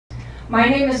My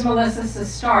name is Melissa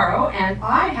Sestaro, and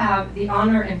I have the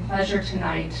honor and pleasure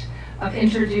tonight of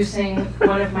introducing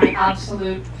one of my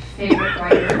absolute favorite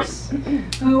writers,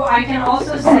 who I can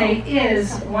also say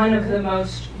is one of the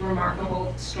most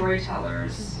remarkable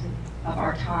storytellers of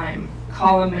our time,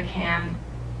 Colum McCann.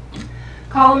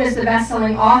 Colum is the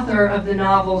best-selling author of the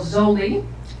novel Zoli,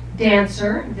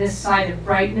 Dancer, This Side of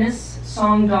Brightness,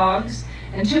 Song Dogs,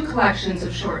 and 2 collections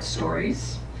of short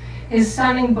stories. His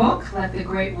stunning book, Let the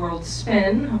Great World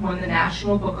Spin, won the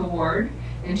National Book Award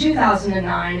in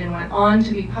 2009 and went on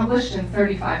to be published in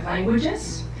 35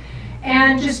 languages.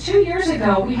 And just 2 years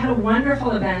ago, we had a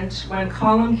wonderful event when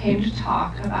Colum came to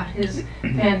talk about his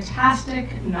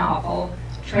fantastic novel,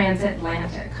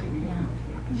 Transatlantic.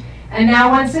 And now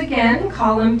once again,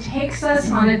 Colum takes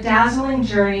us on a dazzling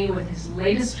journey with his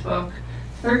latest book,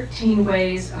 13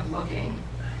 Ways of Looking.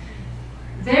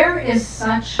 There is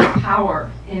such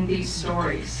power in these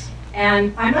stories,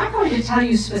 and I'm not going to tell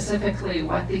you specifically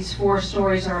what these 4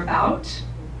 stories are about,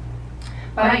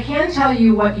 but I can tell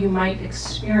you what you might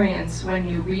experience when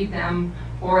you read them,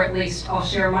 or at least I'll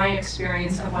share my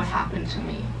experience of what happened to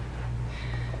me.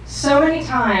 So many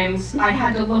times I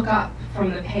had to look up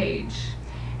from the page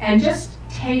and just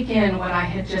take in what I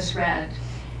had just read,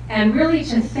 and really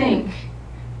to think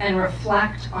and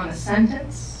reflect on a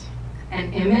sentence,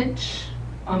 an image,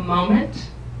 a moment.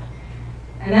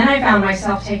 And then I found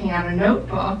myself taking out a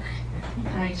notebook,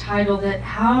 and I titled it,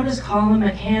 How Does Colum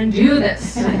McCann Do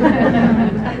This?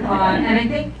 And I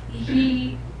think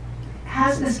he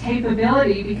has this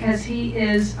capability because he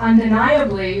is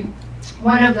undeniably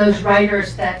one of those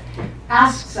writers that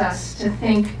asks us to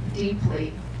think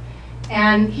deeply.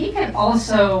 And he can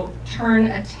also turn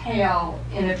a tale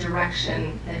in a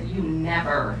direction that you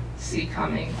never see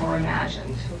coming or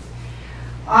imagined.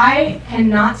 I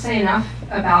cannot say enough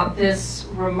about this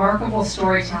remarkable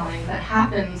storytelling that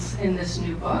happens in this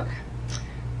new book.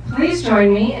 Please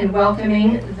join me in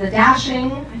welcoming the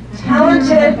dashing,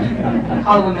 talented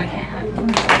Colum McCann.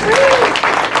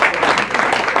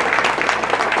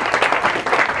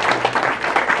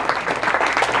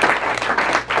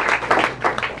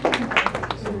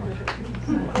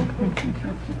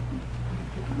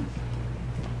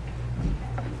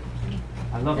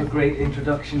 I love a great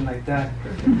introduction like that.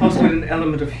 Also with an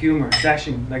element of humor,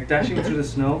 dashing through the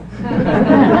snow.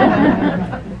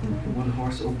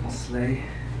 One-horse open sleigh.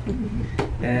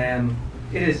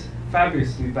 It is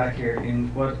fabulous to be back here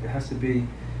in what has to be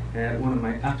one of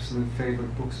my absolute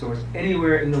favorite bookstores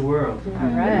anywhere in the world.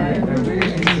 All right. I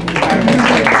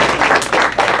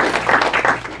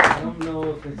don't know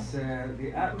if it's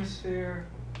the atmosphere,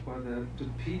 or the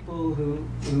people who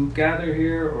gather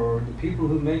here, or the people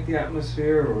who make the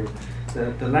atmosphere, or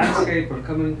the landscape, or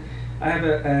coming. I have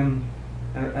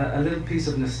a little piece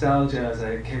of nostalgia as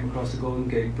I came across the Golden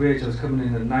Gate Bridge. I was coming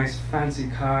in a nice fancy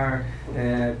car,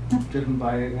 driven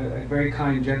by a very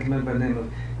kind gentleman by the name of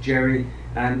Jerry,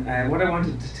 and what I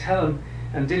wanted to tell him,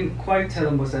 and didn't quite tell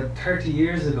him, was that 30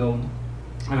 years ago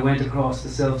I went across the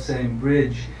self-same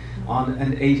bridge on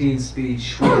an 18-speed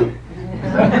Schwinn.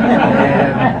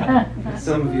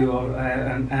 Some of you,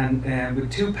 and with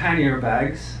 2 pannier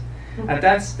bags. At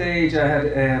that stage, I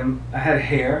had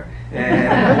hair,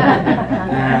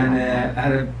 and I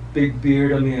had a big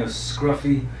beard on me. I was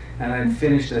scruffy, and I'd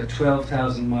finished a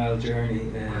 12,000-mile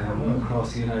journey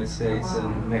across the United States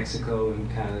and Mexico and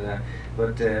Canada.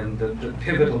 But the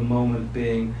pivotal moment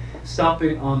being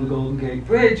stopping on the Golden Gate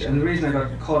Bridge, and the reason I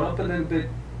got caught up a little bit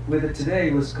with it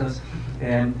today was because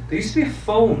there used to be a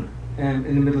phone in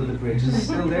the middle of the bridge. Is it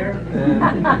still there?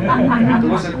 There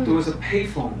was a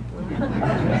payphone.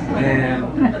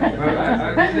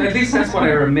 At least that's what I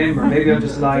remember. Maybe I'm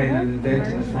just lying and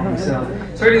inventing it for myself.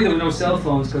 Certainly there were no cell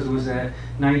phones because it was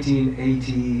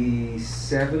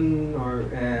 1987 or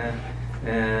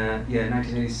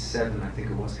 1987 I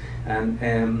think it was. And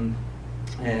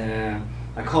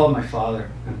I called my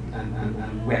father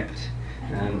and wept.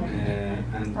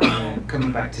 And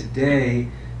coming back today,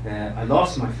 I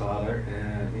lost my father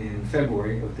in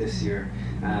February of this year,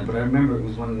 but I remember it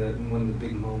was one of the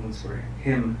big moments for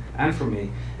him and for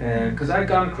me, because I'd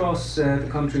gone across the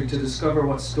country to discover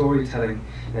what storytelling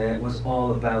was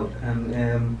all about,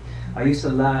 and I used to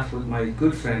laugh with my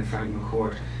good friend Frank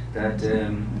McCourt that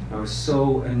I was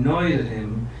so annoyed at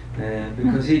him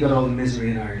because he got all the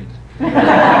misery in Ireland.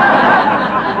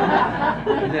 He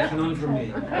left none for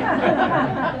me.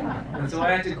 And so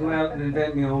I had to go out and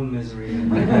invent my own misery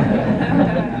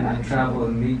and travel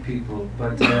and meet people.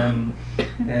 But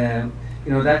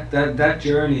you know, that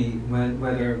journey,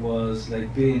 whether it was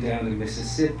like being down in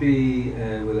Mississippi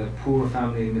with a poor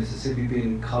family in Mississippi, being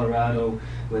in Colorado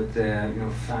with you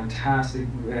know, fantastic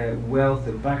wealth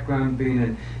and background,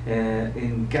 being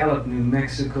in Gallup, New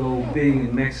Mexico, being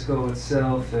in Mexico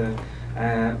itself,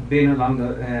 being along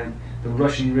the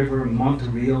Russian River in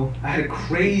Monterey. I had a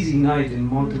crazy night in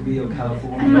Monterey,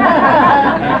 California.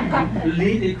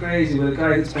 Completely crazy, with a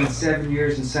guy who spent 7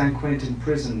 years in San Quentin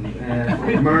prison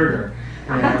for murder.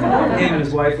 Him and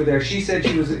his wife were there. She said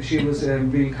she was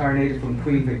reincarnated from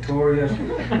Queen Victoria.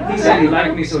 He said he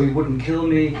liked me so he wouldn't kill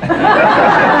me. It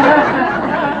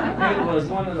was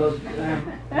one of those.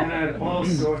 I had all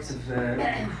sorts of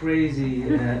crazy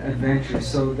adventures.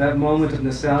 So that moment of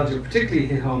nostalgia particularly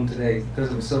hit home today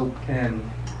because it was so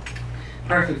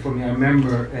perfect for me. I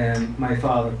remember my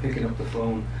father picking up the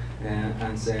phone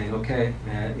and saying, "Okay,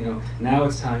 you know, now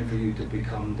it's time for you to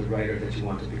become the writer that you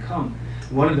want to become."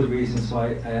 One of the reasons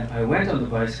why I went on the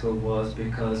bicycle was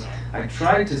because I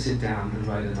tried to sit down and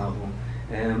write a novel.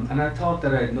 And I thought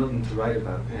that I had nothing to write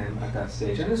about at that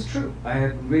stage, and it's true. I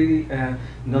had really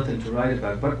nothing to write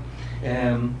about. But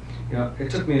you know, it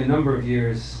took me a number of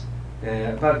years,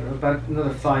 about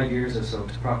another 5 years or so,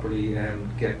 to properly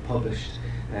get published.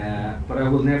 But I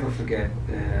will never forget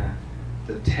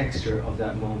the texture of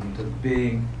that moment of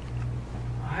being.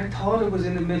 I thought it was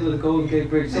in the middle of the Golden Gate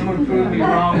Bridge. Someone proved me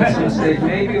wrong at some stage.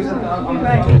 Maybe it was on the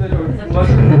front of it, or was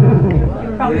it?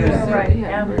 Yeah. Right,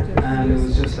 yeah. And it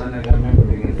was just, I remember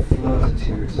being in floods of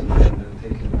tears and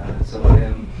thinking about it. So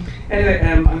anyway,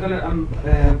 I'm gonna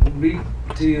read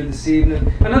to you this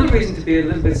evening. Another reason to be a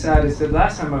little bit sad is that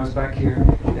last time I was back here,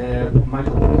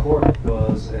 Michael McCourt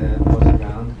was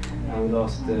around. And we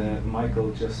lost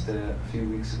Michael just a few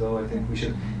weeks ago. I think we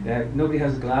should. Nobody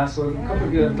has a glass. Well, a couple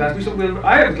of you have a glass.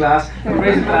 I have a glass. We'll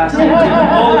raise a glass to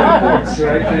all the reports,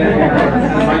 right?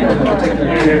 And Michael in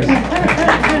particular.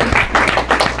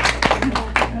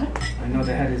 I know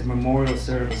they had his memorial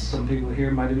service. Some people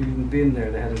here might have even been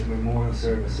there. They had his memorial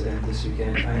service this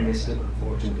weekend. I missed it,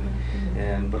 unfortunately,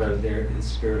 but I was there in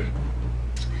spirit.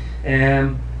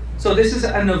 So this is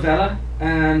a novella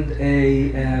and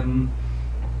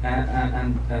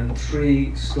and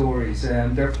 3 stories.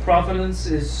 Their provenance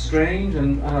is strange,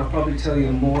 and I'll probably tell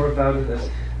you more about it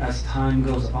as time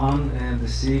goes on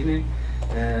this evening.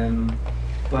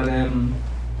 But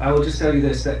I will just tell you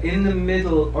this, that in the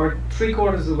middle, or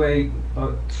 3/4 of the way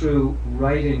through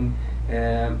writing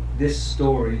this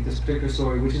particular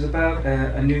story, which is about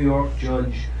a New York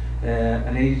judge,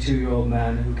 an 82-year-old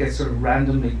man who gets sort of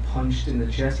randomly punched in the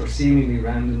chest, or seemingly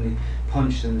randomly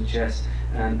punched in the chest,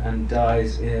 and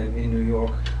dies in New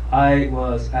York. I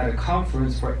was at a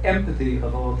conference for empathy,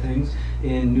 of all things,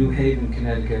 in New Haven,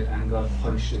 Connecticut, and got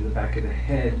punched in the back of the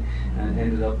head and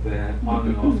ended up on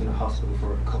and off in a hospital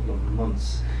for a couple of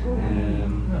months.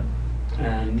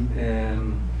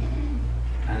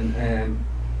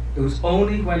 It was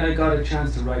only when I got a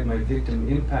chance to write my victim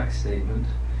impact statement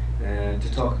to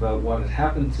talk about what had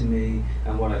happened to me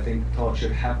and what I thought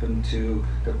should happen to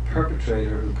the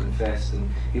perpetrator who confessed, and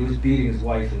he was beating his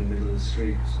wife in the middle of the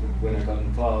street when I got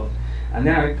involved. And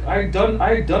then I'd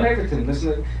done everything.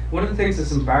 Listen, one of the things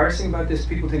that's embarrassing about this,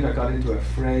 people think I got into a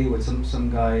fray with some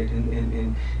guy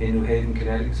in New Haven,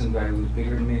 Connecticut, some guy who was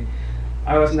bigger than me.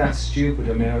 I wasn't that stupid.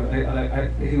 I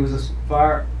mean, he was as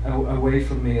far away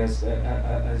from me as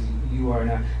you are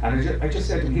now. And I just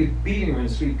said to him, he was beating her in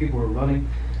the street, people were running.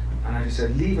 And I just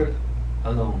said, "Leave her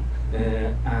alone."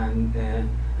 And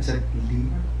I said, "Leave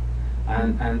her,"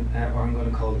 or I'm going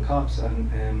to call the cops.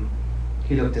 And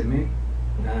he looked at me,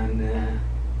 and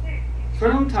for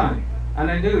a long time. And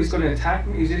I knew he was going to attack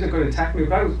me. He was either going to attack me,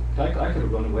 but I could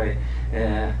have run away,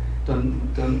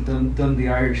 done the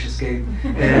Irish escape,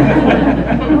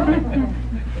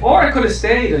 or I could have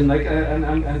stayed and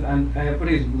but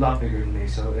he's a lot bigger than me.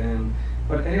 So,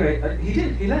 but anyway, he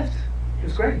did. He left. It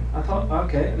was great. I thought,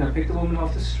 okay, and I picked the woman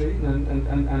off the street,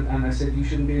 and I said, "You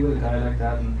shouldn't be with a guy like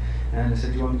that." And I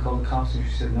said, "Do you want me to call the cops?" And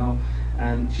she said, "No."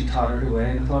 And she tottered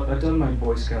away, and I thought, I'd done my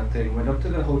Boy Scout thing. Went up to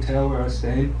the hotel where I was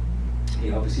staying.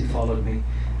 He obviously followed me,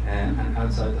 and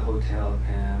outside the hotel,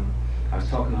 I was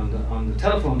talking on the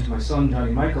telephone to my son,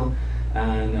 Johnny Michael,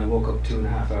 and I woke up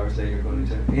 2.5 hours later going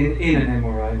in an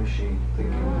MRI machine,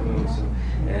 thinking,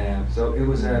 so it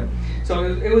was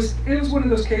one of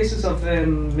those cases of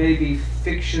maybe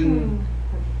fiction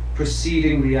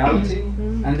preceding reality,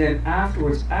 and then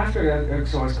afterwards,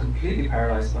 so I was completely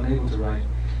paralyzed, unable to write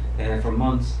for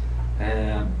months.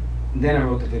 Then I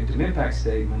wrote the victim impact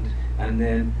statement, and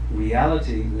then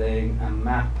reality laying a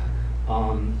map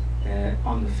on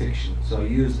on the fiction. So I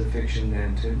used the fiction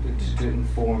then to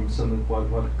inform some of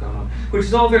what had gone on, which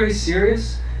is all very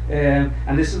serious. And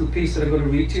this little piece that I'm going to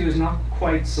read to you is not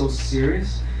quite so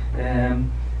serious.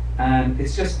 And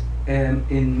it's just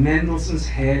in Mendelssohn's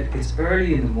head. It's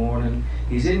early in the morning.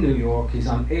 He's in New York. He's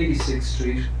on 86th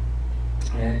Street.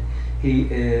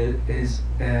 He's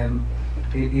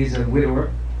a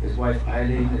widower. His wife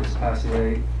Eileen has passed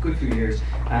away a good few years,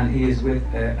 and he is with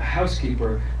a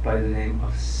housekeeper by the name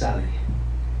of Sally.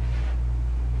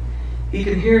 He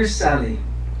can hear Sally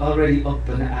already up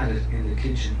and at it in the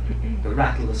kitchen. The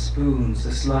rattle of spoons,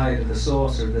 the slide of the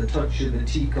saucer, the touch of the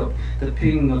teacup, the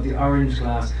ping of the orange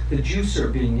glass, the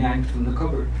juicer being yanked from the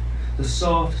cupboard, the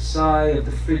soft sigh of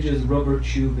the fridge's rubber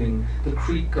tubing, the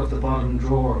creak of the bottom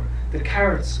drawer, the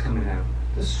carrots coming out,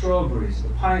 the strawberries, the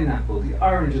pineapple, the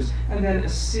oranges, and then a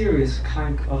serious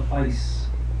clank of ice.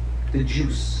 The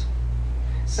juice.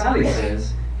 Sally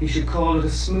says he should call it a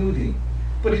smoothie,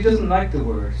 but he doesn't like the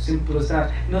word. Simple as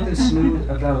that. Nothing smooth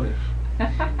about it.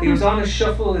 He was on a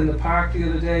shuffle in the park the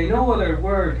other day. No other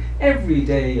word. Every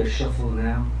day a shuffle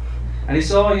now. And he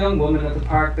saw a young woman at the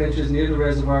park benches near the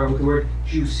reservoir with the word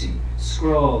juicy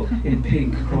scrawled in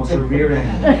pink across her rear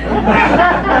end.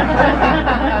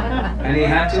 And he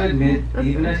had to admit,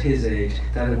 even at his age,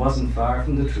 that it wasn't far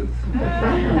from the truth.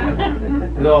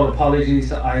 With all apologies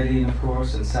to Eileen, of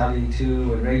course, and Sally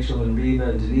too, and Rachel and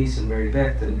Reva and Denise and Mary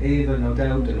Beth and Ava, no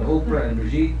doubt, and Oprah and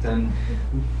Brigitte and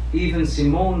even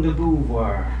Simone de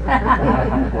Beauvoir.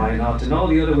 Why not? And all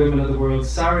the other women of the world.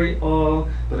 Sorry all,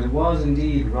 but it was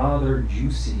indeed rather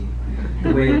juicy.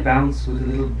 The way it bounced with a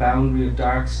little boundary of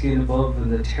dark skin above and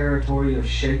the territory of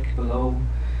shake below.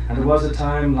 And there was a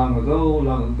time long ago,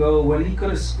 when he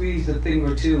could have squeezed a thing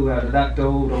or two out of that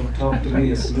dough. Don't talk to me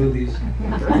of smoothies.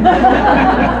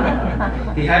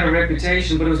 He had a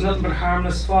reputation, but it was nothing but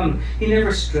harmless fun. He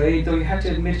never strayed, though he had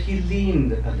to admit he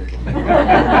leaned a little.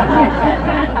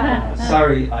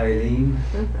 Sorry, Eileen.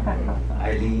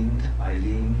 I leaned.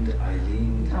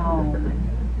 Oh.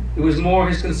 It was more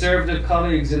his conservative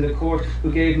colleagues in the court who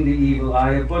gave him the evil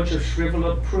eye, a bunch of shriveled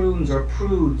up prunes or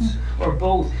prudes, or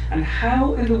both. And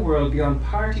how in the world beyond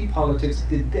party politics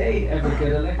did they ever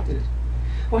get elected?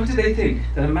 What did they think?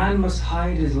 That a man must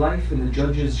hide his life in the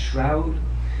judge's shroud?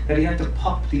 That he had to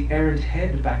pop the errant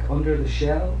head back under the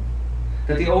shell?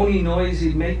 That the only noise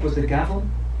he'd make was the gavel?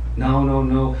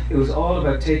 No. It was all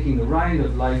about taking the rind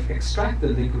of life, extract the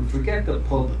liquid, forget the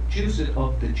pulp, juice it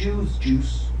up, the Jew's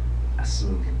juice, a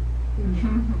smoothie.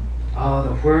 Ah,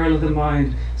 the whirl of the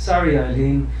mind. Sorry,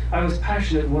 Eileen. I was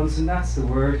passionate once, and that's the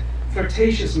word.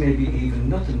 Flirtatious, maybe even,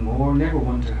 nothing more, never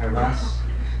one to harass.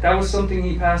 That was something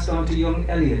he passed on to young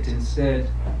Elliot instead.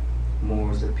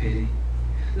 More's the pity.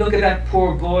 Look at that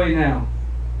poor boy now.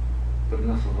 But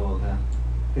enough of all that.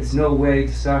 It's no way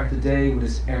to start the day with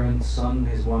his errant son,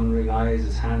 his wandering eyes,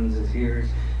 his hands, his ears,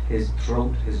 his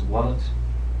throat, his wallet.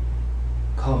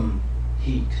 Come,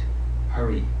 heat,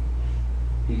 hurry.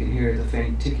 He can hear the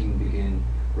faint ticking begin.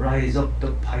 Rise up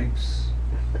the pipes.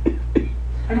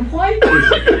 And why is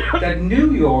it that New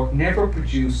York never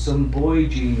produced some boy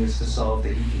genius to solve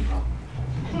the heating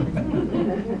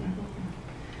problem?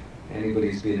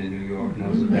 Anybody who's been in New York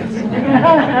knows what that's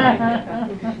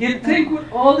like. You'd think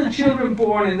with all the children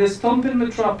born in this thumping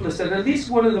metropolis that at least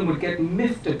one of them would get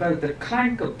miffed about the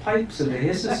clank of pipes and the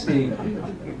hiss of steam.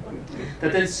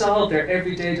 That they'd solve their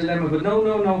everyday dilemma, but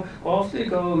no, off they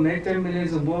go and make their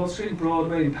millions on Wall Street and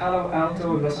Broadway and Palo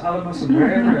Alto and Los Alamos and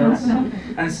wherever else,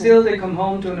 and still they come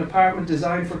home to an apartment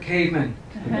designed for cavemen.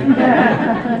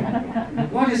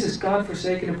 What is this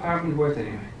godforsaken apartment worth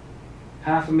anyway?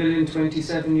 $500,000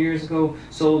 27 years ago,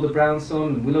 sold the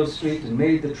brownstone and Willow Street and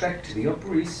made the trek to the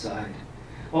Upper East Side,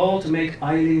 all to make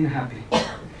Eileen happy.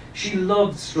 She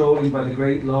loved strolling by the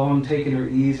great lawn, taking her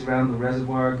ease around the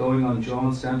reservoir, going on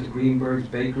jaunts down to Greenberg's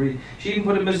bakery. She even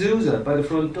put a mezuzah by the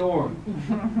front door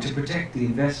to protect the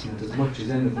investment as much as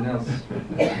anything else.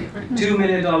 $2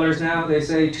 million now, they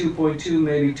say, 2.2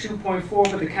 maybe,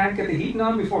 2.4, but they can't get the heating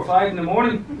on before 5 in the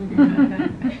morning.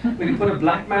 We can put a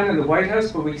black man in the White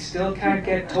House, but we still can't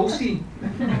get toasty.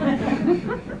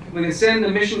 We can send a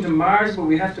mission to Mars, but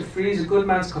we have to freeze a good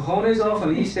man's cojones off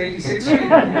on East 86th Street.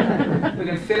 We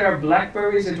can fit our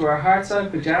blackberries into our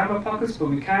heart-sized pajama pockets, but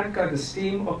we can't get the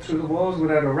steam up through the walls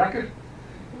without a racket.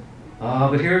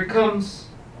 Ah, but here it comes.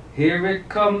 Here it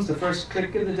comes, the first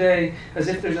click of the day, as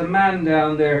if there's a man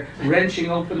down there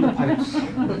wrenching open the pipes.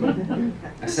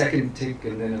 A second tick,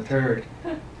 and then a third,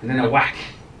 and then a whack.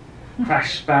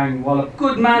 Crash, bang, wallop.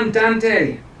 Good man,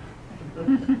 Dante!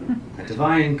 A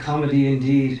divine comedy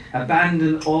indeed.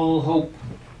 Abandon all hope.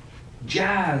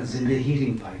 Jazz in the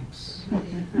heating pipes.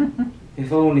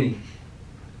 If only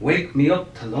Wake me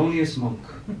up, Thelonious Monk.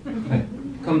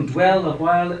 Come dwell a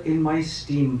while in my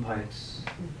steam pipes.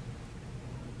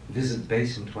 Visit the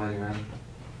basement while you're at it.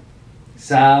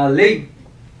 Sally!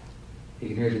 You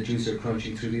can hear the juicer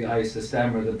crunching through the ice, the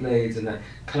stammer of the blades, and the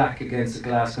clack against the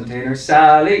glass container.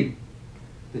 Sally!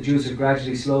 The juicer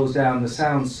gradually slows down, the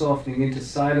sound softening into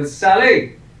silence.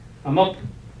 Sally! I'm up.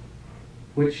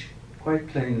 Which, quite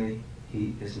plainly,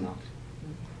 he is not.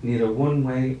 Neither one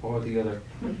way or the other.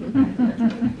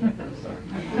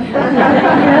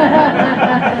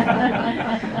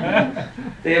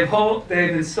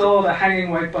 They've installed a hanging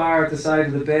white bar at the side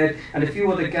of the bed and a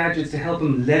few other gadgets to help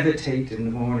him levitate in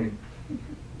the morning.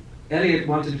 Elliot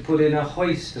wanted to put in a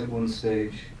hoist at one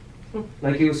stage,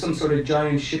 like he was some sort of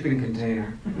giant shipping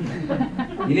container.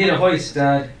 You need a hoist,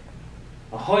 Dad.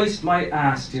 A hoist my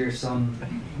ass, dear son.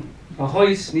 A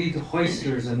hoist needs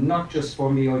hoisters and not just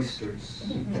for me oysters.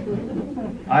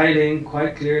 Eileen,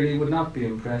 quite clearly, would not be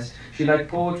impressed. She liked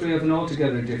poetry of an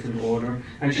altogether different order,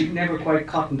 and she'd never quite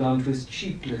cottoned on to his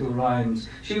cheap little rhymes.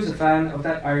 She was a fan of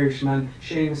that Irishman,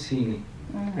 Seamus Heaney,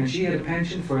 and she had a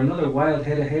penchant for another wild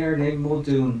head of hair named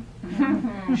Muldoon.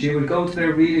 She would go to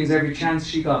their readings every chance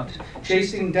she got.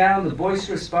 Chasing down the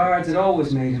boisterous bards had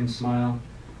always made him smile.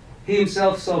 He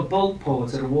himself saw both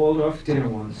poets at a Waldorf dinner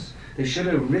once. They should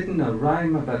have written a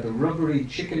rhyme about the rubbery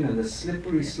chicken and the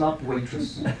slippery slop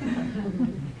waitress.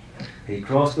 He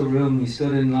crossed the room, he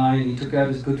stood in line, he took out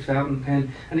his good fountain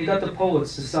pen, and he got the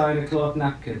poets to sign a cloth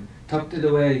napkin, tucked it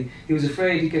away. He was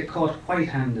afraid he'd get caught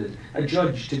white-handed, a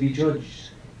judge to be judged.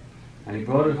 And he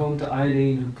brought it home to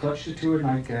Eileen, who clutched it to her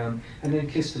nightgown, and then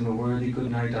kissed him a worthy good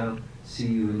night. I'll see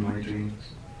you in my dreams.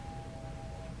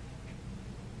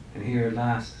 And here at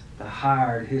last, the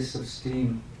hard hiss of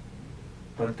steam.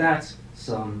 But that's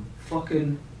some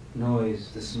fucking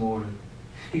noise this morning.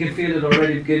 He can feel it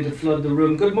already begin to flood the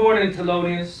room. Good morning,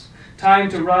 Thelonious. Time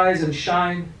to rise and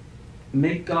shine.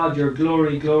 Make God your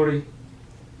glory, glory.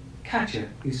 Katja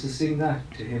used to sing that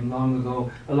to him long ago,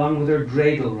 along with her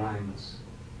dreidel rhymes.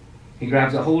 He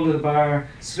grabs a hold of the bar,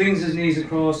 swings his knees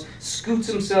across, scoots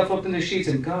himself up in the sheets,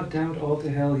 and God damn it all to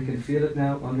hell, he can feel it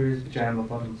now under his pajama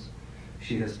bottoms.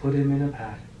 She has put him in a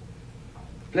pad.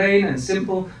 Plain and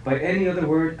simple, by any other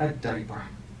word, a diaper.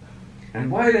 And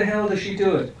why the hell does she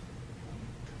do it?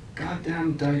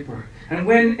 Goddamn diaper. And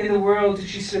when in the world did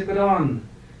she slip it on?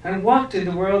 And what in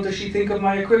the world does she think of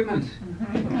my equipment?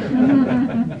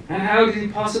 And how did he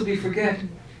possibly forget?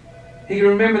 He can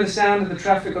remember the sound of the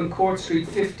traffic on Court Street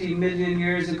 50 million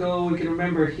years ago. He can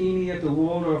remember Heaney at the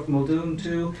Waldorf Muldoon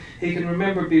too. He can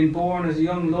remember being born as a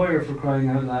young lawyer, for crying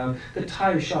out loud. The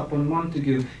tie shop on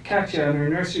Montague, Katja and her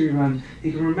nursery run.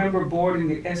 He can remember boarding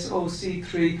the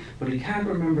SOC3, but he can't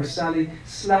remember Sally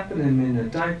slapping him in a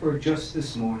diaper just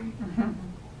this morning.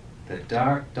 The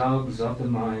dark dogs of the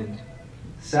mind.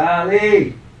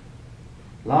 Sally!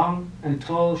 Long and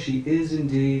tall she is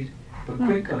indeed, but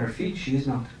quick on her feet she is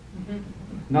not.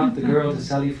 Not the girl to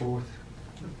Sally Fourth.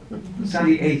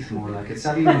 Sally Eighth, more like it.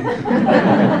 Sally Ninth.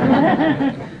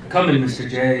 Coming, Mr.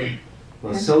 J.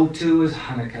 Well, so too is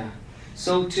Hanukkah.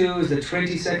 So too is the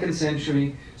 22nd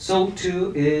century. So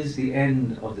too is the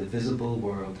end of the visible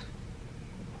world.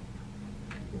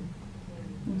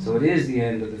 So it is the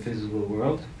end of the visible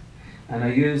world. And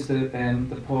I used the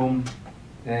poem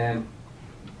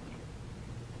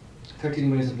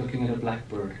 13 Ways of Looking at a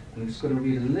Blackbird. And I'm just going to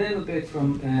read a little bit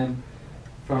from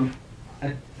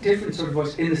a different sort of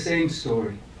voice in the same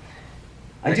story.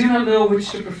 I do not know which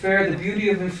to prefer, the beauty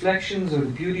of inflections or the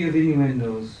beauty of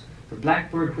innuendos, the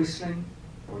blackbird whistling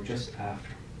or just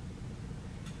after.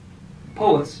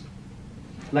 Poets,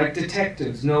 like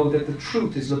detectives, know that the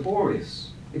truth is laborious.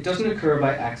 It doesn't occur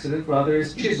by accident, rather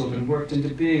is chiseled and worked into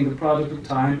being the product of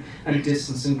time and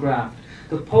distance and graft.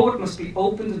 The poet must be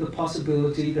open to the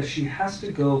possibility that she has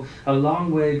to go a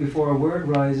long way before a word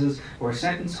rises, or a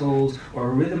sentence holds, or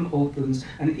a rhythm opens,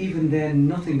 and even then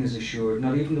nothing is assured,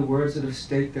 not even the words that have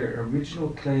staked their original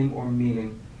claim or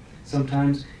meaning.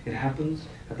 Sometimes it happens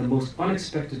at the most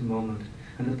unexpected moment,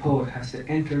 and the poet has to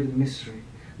enter the mystery,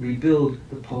 rebuild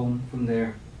the poem from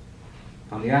there.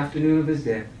 On the afternoon of his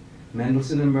death,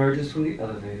 Mendelssohn emerges from the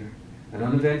elevator. An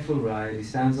uneventful ride, he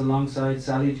stands alongside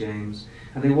Sally James,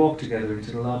 and they walk together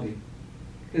into the lobby.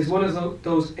 It is one of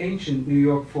those ancient New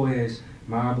York foyers,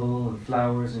 marble and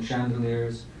flowers and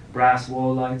chandeliers, brass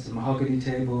wall lights, a mahogany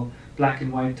table, black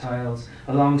and white tiles,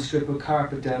 a long strip of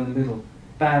carpet down the middle,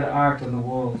 bad art on the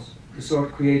walls, the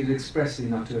sort created expressly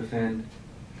not to offend.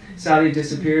 Sally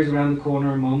disappears around the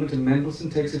corner a moment, and Mendelssohn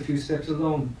takes a few steps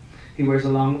alone. He wears a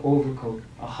long overcoat,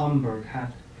 a Homburg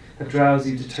hat, a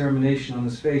drowsy determination on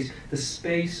his face, the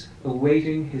space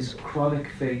awaiting his chronic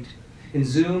fate. In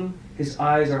zoom, his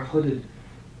eyes are hooded.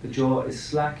 The jaw is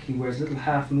slack. He wears little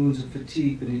half-moons of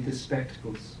fatigue beneath his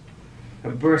spectacles. A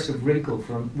burst of wrinkles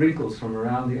from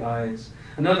around the eyes.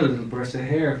 Another little burst of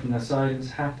hair from the side of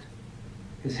his hat.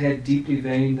 His head deeply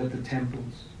veined at the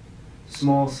temples.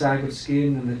 Small sag of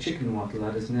skin and the chicken wattle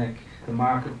at his neck, the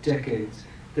mark of decades.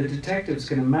 The detectives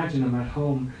can imagine him at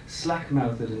home,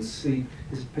 slack-mouthed in sleep,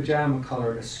 his pajama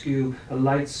collar askew, a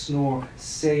light snore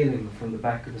sailing from the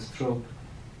back of his throat.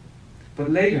 But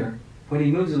later, when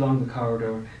he moves along the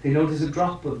corridor, they notice a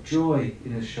drop of joy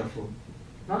in his shuffle.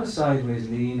 Not a sideways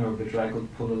lean or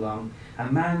bedraggled pull along, a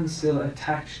man still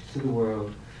attached to the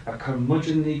world, a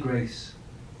curmudgeonly grace.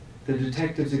 The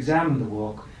detectives examine the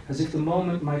walk as if the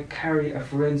moment might carry a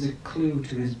forensic clue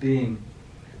to his being.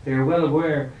 They are well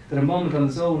aware that a moment on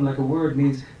its own, like a word,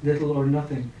 means little or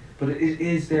nothing, but it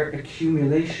is their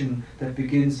accumulation that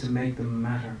begins to make them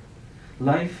matter.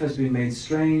 Life has been made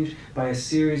strange by a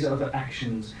series of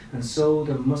actions, and so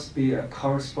there must be a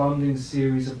corresponding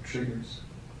series of triggers.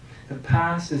 The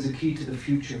past is a key to the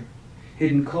future.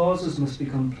 Hidden causes must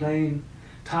become plain.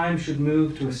 Time should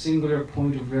move to a singular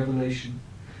point of revelation.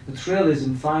 The thrill is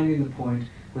in finding the point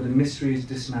where the mystery is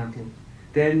dismantled.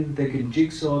 Then they can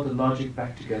jigsaw the logic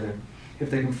back together. If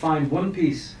they can find one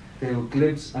piece, they will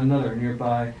glimpse another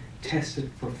nearby, test it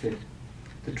for fit.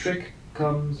 The trick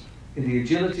comes in the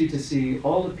agility to see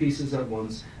all the pieces at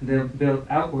once, and they'll build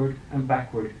outward and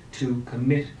backward to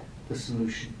commit the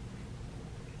solution.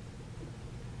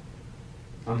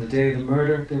 On the day of the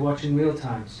murder, they watch in real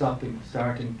time, stopping,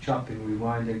 starting, chopping,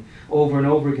 rewinding, over and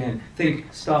over again. Think,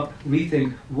 stop,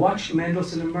 rethink, watch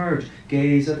Mendelssohn emerge,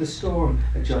 gaze at the storm,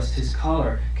 adjust his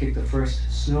collar, kick the first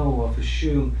snow off his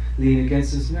shoe, lean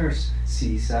against his nurse,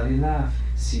 see Sally laugh,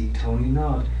 see Tony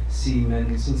nod, see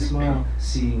Mendelssohn smile,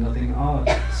 see nothing odd,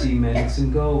 see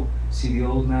Mendelssohn go, see the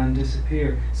old man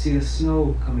disappear, see the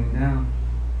snow coming down.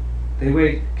 They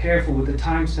wait, careful with the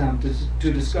timestamp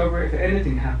to discover if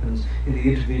anything happens in the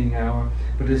intervening hour,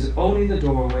 but it is only the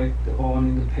doorway, the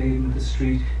awning, the pavement, the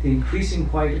street, the increasing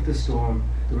white of the storm,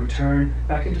 the return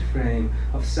back into frame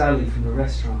of Sally from the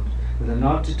restaurant, with a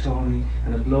nod to Tony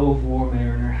and a blow of warm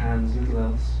air in her hands, little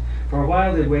else. For a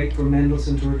while they wait for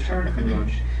Mendelssohn to return from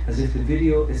lunch, as if the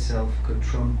video itself could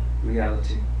trump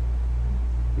reality.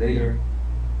 Later,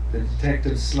 the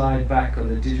detectives slide back on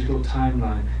the digital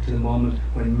timeline to the moment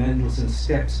when Mendelssohn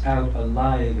steps out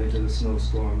alive into the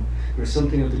snowstorm. There is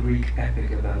something of the Greek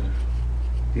epic about it.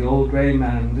 The old grey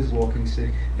man with his walking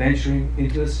stick venturing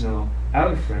into the snow,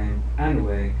 out of frame and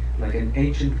away, like an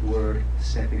ancient word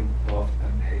stepping off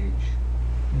a page.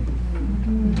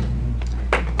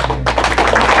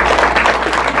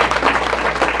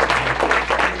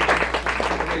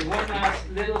 One last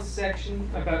little section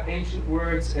about ancient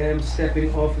words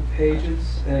stepping off of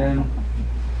pages.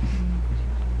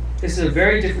 This is a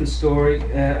very different story,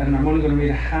 and I'm only going to read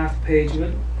a half page of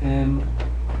it.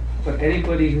 But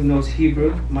anybody who knows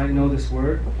Hebrew might know this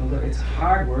word, although it's a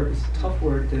hard word, it's a tough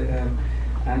word to,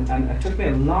 and it took me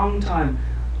a long time.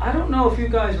 I don't know if you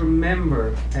guys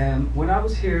remember, when I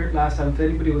was here last time, if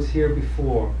anybody was here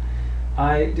before,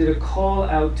 I did a call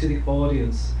out to the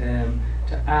audience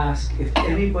to ask if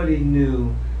anybody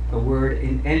knew a word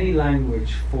in any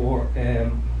language for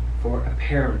a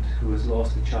parent who has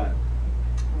lost a child.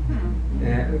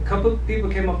 A couple of people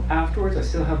came up afterwards. I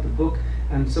still have the book,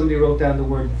 and somebody wrote down the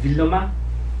word viloma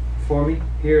for me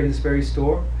here in this very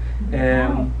store,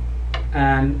 and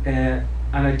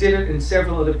I did it in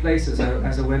several other places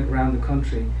as I went around the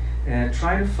country,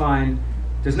 trying to find.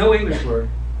 There's no English word,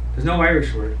 there's no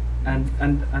Irish word, and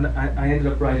I ended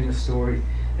up writing a story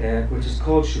which is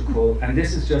called Shukul, and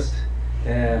this is just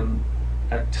a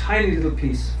tiny little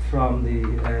piece from the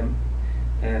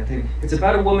thing. It's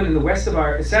about a woman in the west of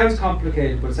Ireland. It sounds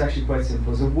complicated, but it's actually quite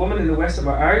simple. It's a woman in the west of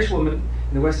Irish woman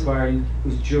in the west of Ireland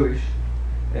who's Jewish.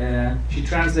 She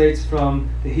translates from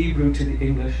the Hebrew to the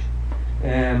English.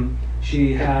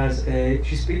 She has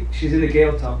she's in the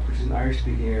Gaeltacht, which is an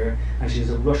Irish-speaking area, and she has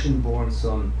a Russian-born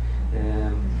son.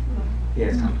 Yeah,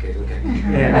 it's complicated. Okay.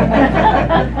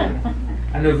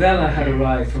 A novella had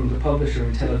arrived from the publisher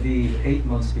in Tel Aviv 8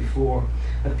 months before,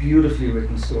 a beautifully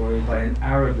written story by an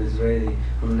Arab Israeli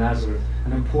from Nazareth,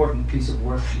 an important piece of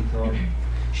work, she thought.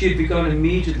 She had begun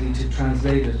immediately to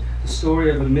translate it, the story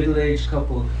of a middle-aged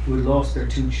couple who had lost their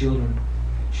 2 children.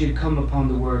 She had come upon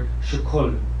the word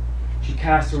shukol. She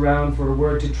cast around for a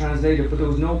word to translate it, but there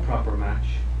was no proper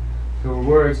match. There were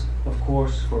words, of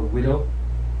course, for widow,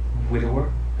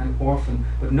 widower, and orphan,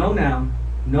 but no noun,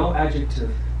 no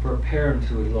adjective for a parent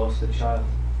who had lost a child.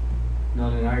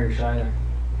 None in Irish either.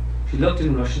 She looked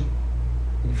in Russian,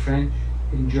 in French,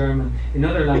 in German, in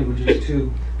other languages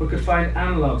too, but could find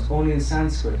analogues only in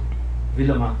Sanskrit,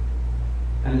 Vilama,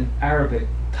 and in Arabic,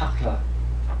 Takla,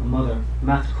 a mother,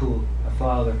 Matkul, a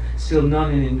father, still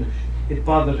none in English. It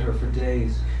bothered her for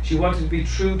days. She wanted to be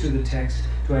true to the text,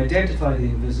 to identify the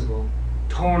invisible,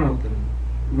 torn open,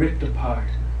 ripped apart,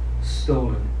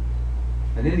 stolen.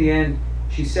 And in the end,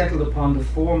 she settled upon the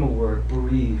formal word,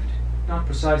 bereaved. Not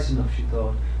precise enough, she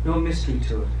thought. No mystery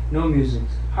to it, no music,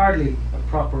 hardly a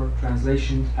proper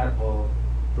translation at all.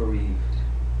 Bereaved.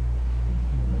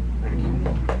 Thank you.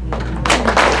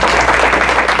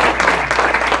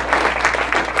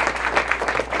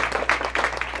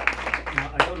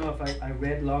 Now, I don't know if I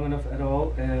read long enough at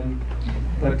all,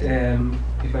 but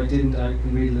if I didn't, I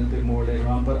can read a little bit more later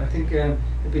on. But I think it'd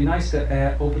be nice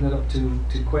to open it up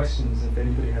to questions if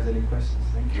anybody has any questions.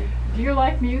 Thank you. Do you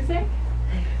like music?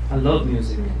 I love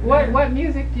music. What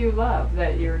music do you love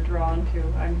that you're drawn to?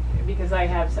 Because I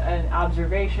have an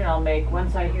observation I'll make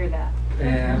once I hear that.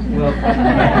 Well,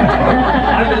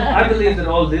 I believe that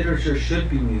all literature should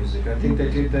be music. I think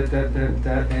that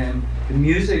the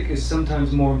music is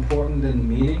sometimes more important than the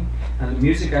meaning, and the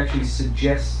music actually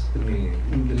suggests the meaning.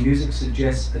 The music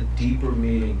suggests a deeper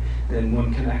meaning than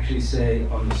one can actually say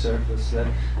on the surface.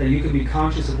 That you can be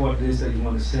conscious of what it is that you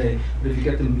want to say, but if you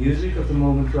get the music of the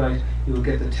moment right, you will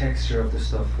get the texture of the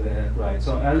stuff right.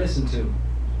 So I listen to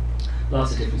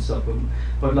lots of different stuff,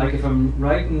 but like if I'm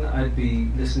writing, I'd be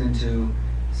listening to,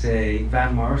 say,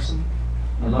 Van Morrison,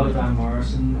 a lot of Van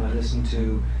Morrison. I listen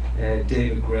to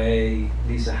David Gray,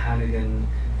 Lisa Hannigan.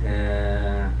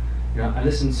 I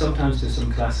listen sometimes to some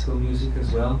classical music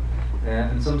as well,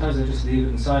 and sometimes I just leave it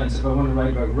in silence. If I want to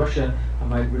write about Russia, I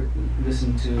might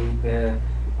listen to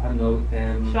I don't know.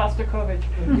 Shostakovich.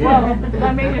 Yeah. Well,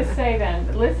 let me just say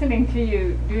then, listening to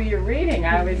you do your reading,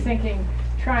 I was thinking,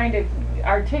 trying to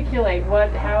articulate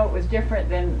how it was different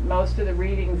than most of the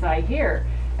readings I hear,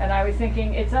 and I was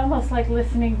thinking it's almost like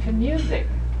listening to music.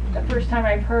 The first time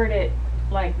I've heard it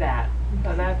like that,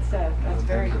 so that's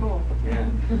very cool. Yeah,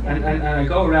 and I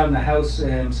go around the house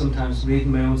sometimes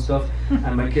reading my own stuff,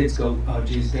 and my kids go, "Oh,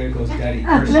 geez, there goes Daddy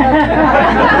cursing."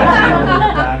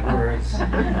 Bad words.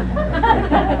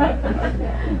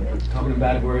 Talking of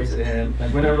bad words,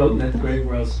 like when I wrote "Let the Great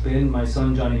World Spin," my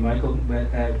son Johnny Michael,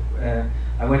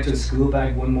 I went to a school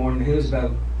bag one morning. He was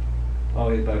about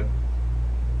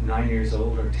 9 years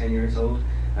old or 10 years old,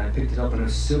 and I picked it up and it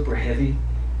was super heavy.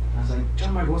 I was like,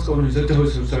 "John Michael, what's going on?" He said, "Oh,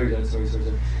 sorry, Dad, sorry.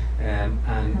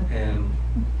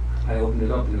 I opened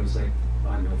it up and it was like,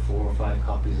 I don't know, 4 or 5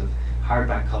 copies of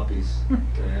hardback copies.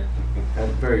 That's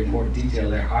a very important detail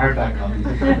there. Hardback copies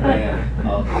of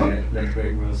 "Let the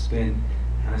Great World Spin."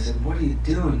 And I said, "What are you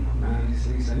doing, man?" He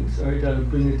said, "Sorry, Dad, I'm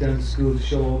bringing it down to school to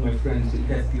show all my friends the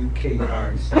FUK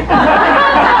cards."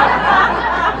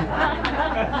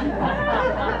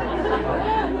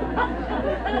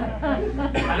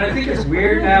 And I think it's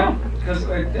weird now, because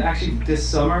actually this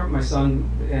summer my son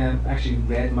actually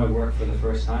read my work for the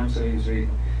first time. So he was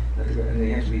reading, and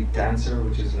he had to read Dancer,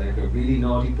 which is like a really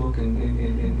naughty book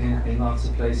in lots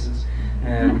of places.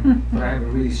 But I have a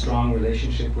really strong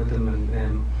relationship with him,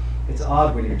 and it's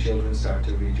odd when your children start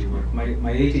to read your work. My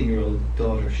 18-year-old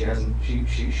daughter, she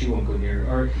won't go near it,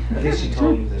 or at least she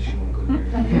told me that she won't go near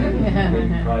it.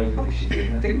 Maybe privately she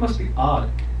did. I think it must be odd.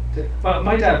 Well,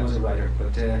 my dad was a writer,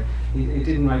 but he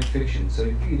didn't write fiction, so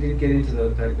he didn't get into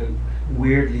the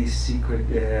weirdly secret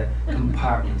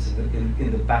compartments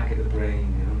in the back of the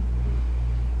brain, you know.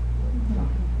 So,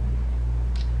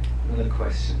 another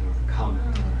question or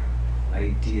comment or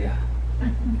idea.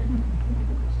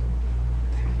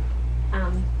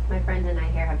 My friend and I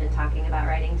here have been talking about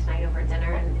writing tonight over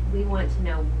dinner, and we want to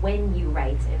know when you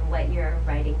write and what your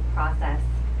writing process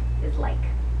is like.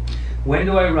 When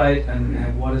do I write,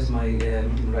 and what is my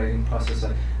writing process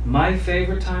like? My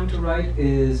favorite time to write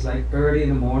is like early in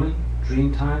the morning,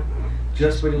 dream time,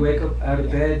 just when you wake up out of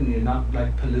bed and you're not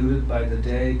like polluted by the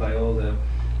day, by all the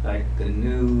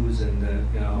news and the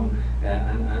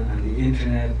and the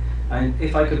internet.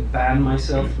 If I could ban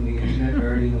myself from the internet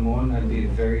early in the morning, I'd be a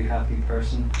very happy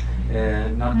person.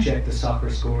 Not check the soccer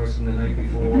scores from the night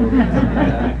before or anything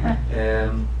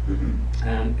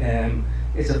like that.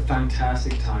 It's a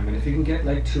fantastic time, and if you can get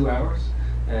like 2 hours,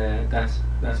 that's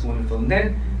wonderful. And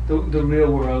then the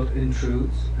real world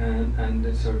intrudes, and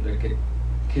it's sort of like get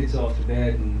kids off to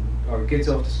bed or kids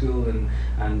off to school, and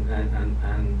I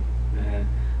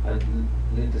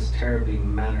lived this terribly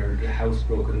mannered,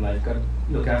 housebroken life. Got to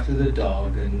look after the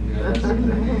dog, and that sort of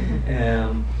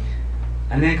thing.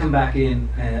 And then come back in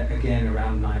again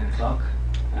around 9 o'clock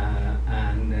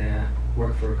and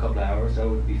work for a couple of hours. That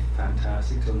would be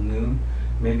fantastic till noon.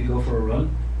 Maybe go for a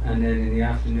run, and then in the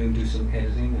afternoon do some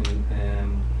editing,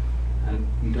 and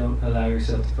you don't allow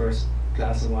yourself the first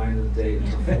glass of wine of the day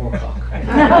until 4 o'clock.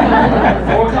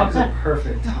 4 o'clock is a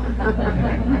perfect time,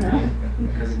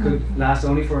 because it could last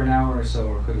only for an hour or so,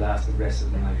 or it could last the rest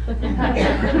of the night.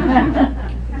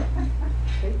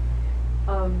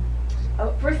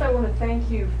 First, I want to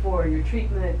thank you for your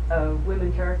treatment of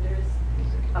women characters.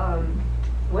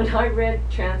 When I read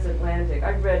Transatlantic,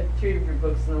 I've read 3 of your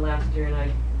books in the last year, and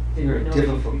I didn't You're know. a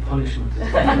devil for punishment.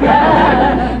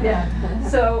 Yeah.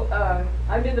 So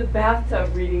I'm in the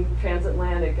bathtub reading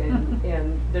Transatlantic,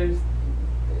 and there's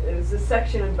a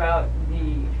section about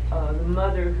the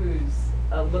mother who's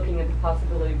looking at the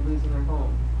possibility of losing her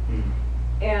home.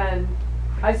 And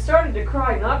I started to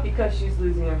cry, not because she's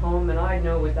losing her home, and I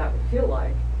know what that would feel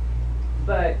like,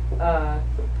 but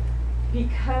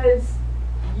because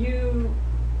you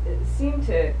seem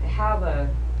to have a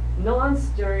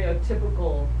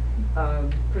non-stereotypical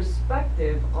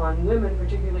perspective on women,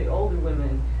 particularly older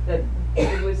women, that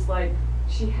it was like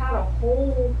she had a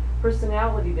whole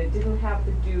personality that didn't have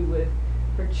to do with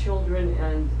her children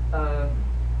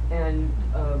and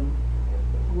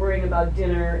worrying about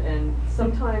dinner. And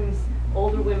sometimes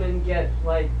older women get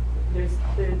like there's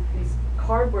these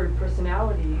cardboard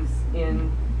personalities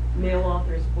in male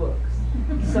authors' books.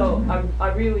 So I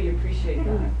really appreciate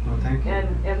that. Oh, thank you.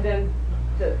 And then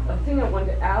a thing I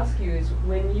wanted to ask you is,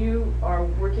 when you are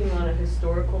working on a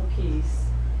historical piece,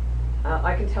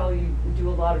 I can tell you do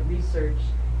a lot of research.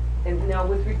 And now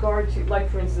with regard to, like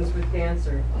for instance with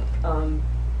Dancer,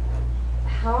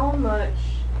 how much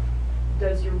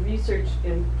does your research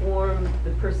inform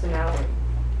the personality?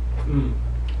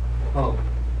 Oh,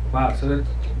 wow. So the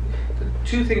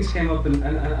 2 things came up, and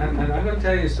I'm going to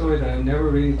tell you a story that I've never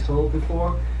really told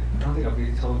before. I don't think I've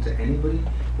really told to anybody.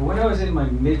 But when I was in my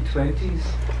mid-20s,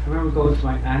 I remember going to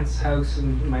my aunt's house,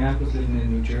 and my aunt was living in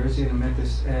New Jersey, and I met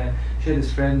this, she had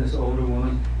this friend, this older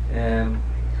woman,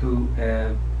 who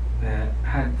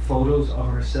had photos of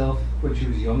herself when she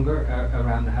was younger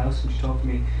around the house, and she talked to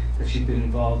me that she'd been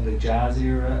involved in the jazz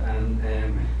era, and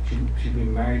she'd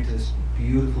been married to this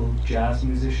beautiful jazz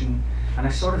musician, and I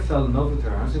sort of fell in love with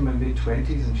her. I was in my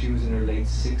mid-20s and she was in her late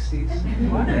 60s.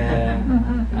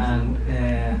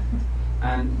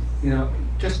 And you know,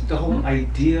 just the whole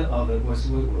idea of it was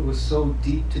so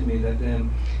deep to me that and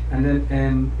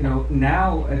then you know,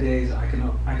 nowadays I can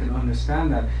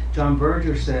understand that. John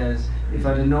Berger says, if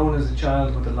I'd have known as a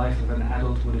child what the life of an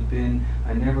adult would have been,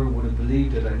 I never would have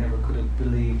believed it. I never could have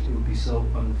believed it would be so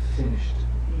unfinished.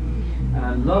 And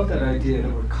I love that idea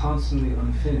that we're constantly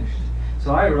unfinished.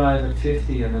 So I arrive at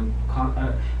 50, and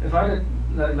if I had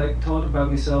like thought about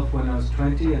myself when I was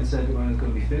 20 and said when I was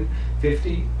going to be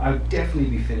 50, I would definitely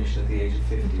be finished at the age of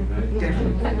 50, right?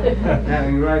 Definitely. Now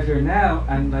we arrive here now,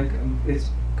 and like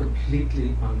it's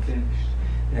completely unfinished,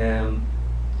 and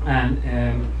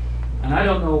I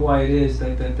don't know why it is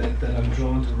that I'm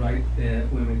drawn to write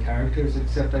women characters,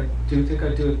 except I do think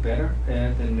I do it better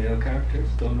than male characters.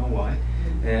 Don't know why.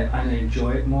 I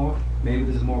enjoy it more. Maybe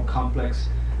there's a more complex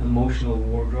emotional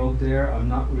wardrobe there. I'm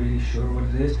not really sure what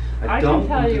it is. I can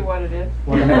tell you what it is.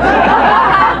 What it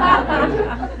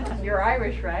is. You're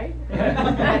Irish, right?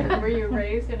 Were you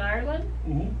raised in Ireland?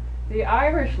 Mm-hmm. The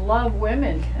Irish love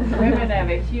women. Women have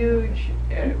a huge,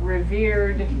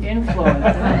 revered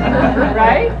influence,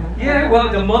 right? Yeah, well,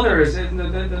 the mother is the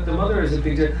mother is a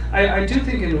big deal. I do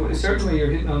think in a certain way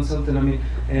you're hitting on something. I mean,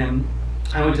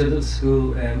 I went to a little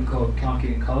school called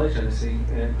Clonkean College, and I see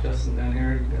Justin down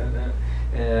here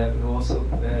who also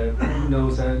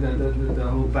knows the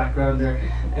whole background there.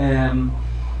 And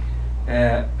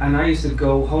I used to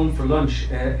go home for lunch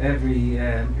every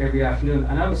afternoon,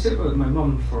 and I would sit with my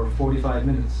mum for 45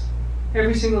 minutes.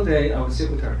 Every single day I would sit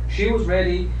with her. She was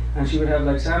ready, and she would have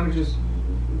like sandwiches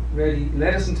ready,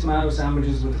 lettuce and tomato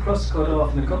sandwiches with the crust cut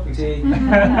off and a cup of tea,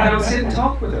 and I would sit and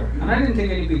talk with her. And I didn't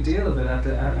think any big deal of it at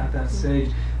that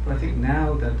stage, but I think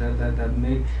now that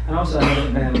made. And also I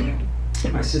had,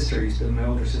 my sister my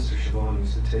older sister Siobhan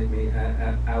used to take me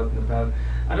out and about.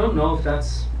 I don't know if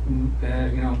that's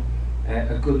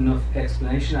a good enough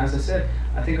explanation. As I said,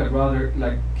 I think I'd rather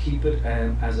like keep it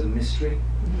as a mystery.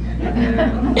 And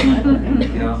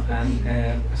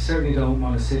I certainly don't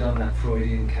want to sit on that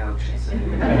Freudian couch.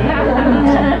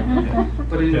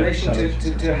 But in relation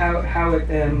to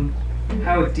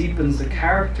how it deepens the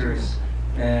characters,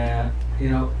 the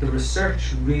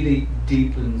research really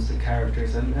deepens the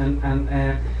characters, and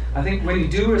I think when you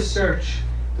do research,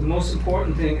 the most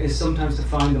important thing is sometimes to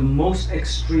find the most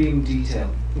extreme detail.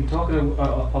 I'm talking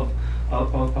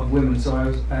of women. So I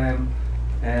was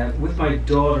with my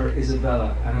daughter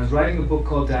Isabella, and I was writing a book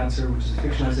called Dancer, which is a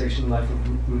fictionalization of the life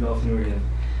of Rudolf Nureyev.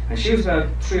 And she was about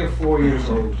 3 or 4 years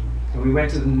old, and we went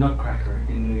to the Nutcracker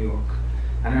in New York.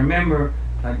 And I remember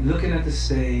like looking at the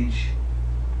stage,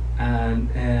 and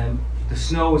the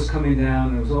snow was coming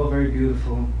down, and it was all very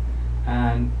beautiful.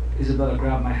 And Isabella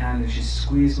grabbed my hand and she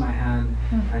squeezed my hand,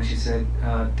 and she said,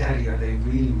 "Daddy, are they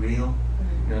really real?"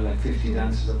 You know, like 50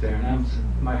 dancers up there, and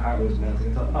my heart was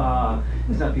melting. I thought,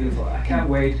 isn't that beautiful? I can't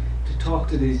wait to talk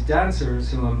to these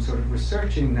dancers who I'm sort of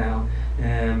researching now,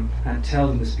 and tell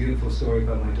them this beautiful story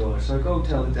about my daughter. So I go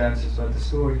tell the dancers about the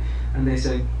story, and they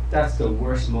say, "That's the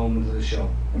worst moment of the show."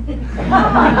 I'm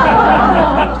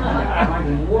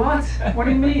like, what? What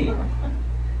do you mean?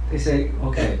 They say,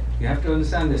 "Okay, you have to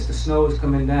understand this. The snow is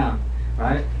coming down,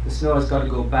 right? The snow has got to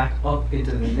go back up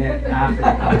into the net after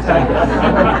it comes down."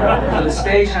 So the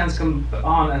stagehands come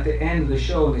on at the end of the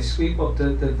show, and they sweep up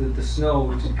the snow,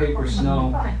 which is paper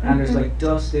snow, and there's like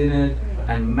dust in it,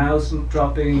 and mouse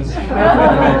droppings, and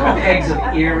pegs of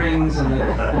earrings, and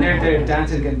they're there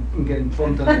dancing and getting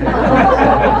bumped up there.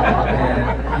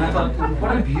 And I thought,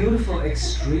 what a beautiful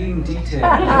extreme detail.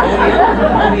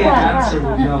 Only a dancer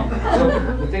would know. So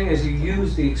the thing is, you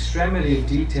use the extremity of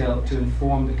detail to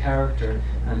inform the character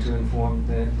and to inform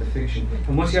the fiction.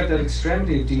 And once you have that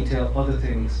extremity of detail, other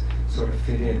things sort of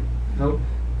fit in. So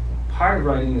part of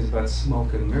writing is about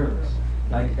smoke and mirrors.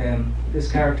 Like this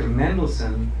character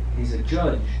Mendelssohn, he's a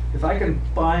judge. If I can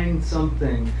find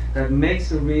something that makes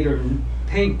the reader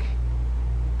think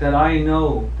that I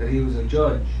know that he was a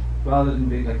judge, rather than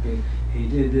being like, he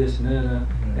did this,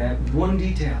 one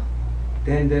detail,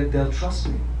 then they'll trust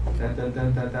me that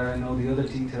I know the other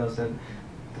details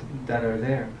that are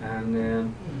there. And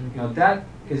you know, that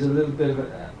is a little bit of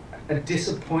a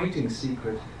disappointing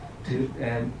secret to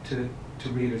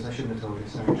readers. I shouldn't have told you,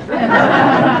 sorry.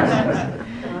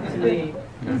 To me,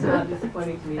 it's not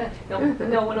disappointing to me.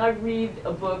 Now, when I read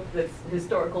a book that's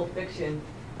historical fiction,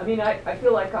 I mean, I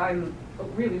feel like I'm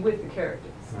really with the characters.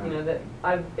 You know, that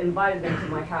I've invited them to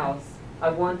my house. I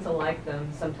want to like them.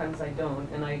 Sometimes I don't,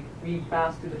 and I read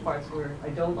fast through the parts where I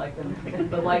don't like them.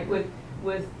 But like with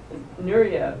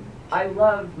Nuria, I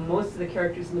love most of the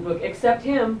characters in the book except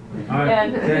him.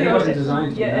 And he wasn't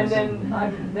designed to be and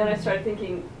that then I started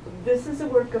thinking, this is a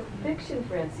work of fiction,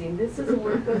 Francine. This is a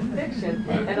work of fiction,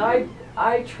 and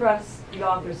I trust the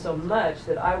author so much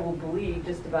that I will believe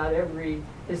just about every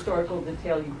historical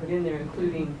detail you put in there,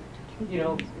 including, you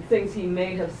know, things he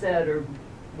may have said or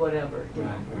whatever, you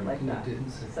know, like that.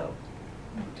 So,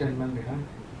 Gentleman behind.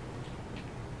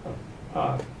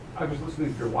 I was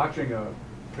listening to watching a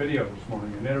video this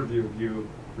morning, an interview of you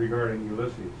regarding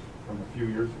Ulysses from a few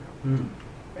years ago.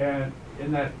 And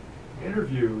in that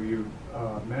interview, you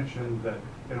mentioned that,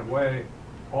 in a way,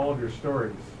 all of your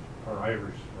stories are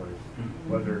Irish stories,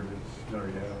 whether it's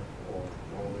Nuria or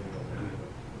Wally or any of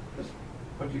those. Just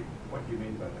what do you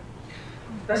mean by that?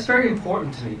 That's very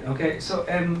important to me. Okay, so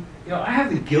you know, I have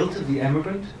the guilt of the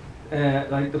emigrant,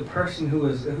 like the person who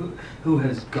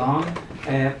has gone.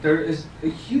 There is a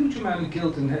huge amount of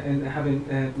guilt in having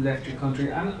left your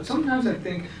country, and sometimes I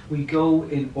think we go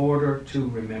in order to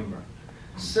remember.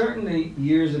 Certainly,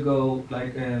 years ago,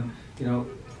 like you know,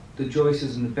 the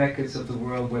Joyces and the Becketts of the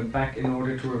world went back in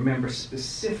order to remember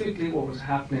specifically what was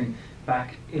happening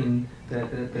back in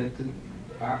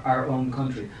our own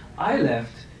country. I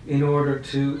left in order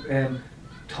to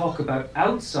talk about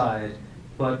outside,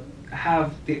 but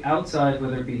have the outside,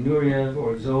 whether it be Nuria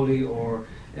or Zoli or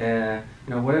you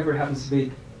know, whatever it happens to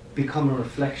be, become a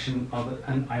reflection of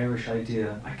an Irish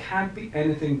idea. I can't be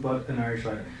anything but an Irish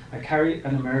writer. I carry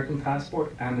an American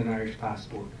passport and an Irish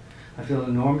passport. I feel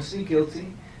enormously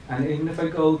guilty, and even if I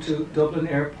go to Dublin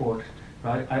Airport,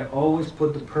 right, I always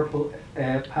put the purple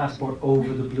passport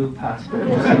over the blue passport.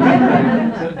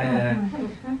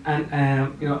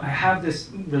 And you know, I have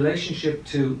this relationship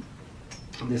to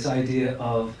this idea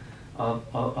of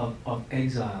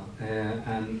exile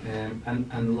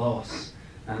and loss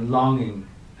and longing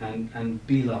and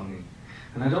belonging.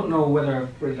 And I don't know whether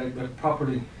I've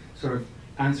properly sort of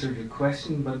answered your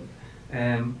question, but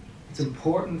it's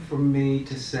important for me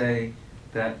to say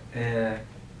that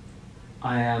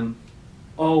I am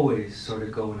always sort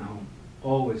of going home,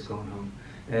 always going home.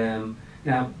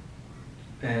 Now,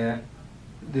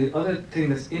 the other thing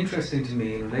that's interesting to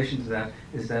me in relation to that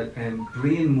is that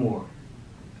Brian Moore,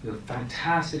 a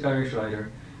fantastic Irish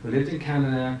writer who lived in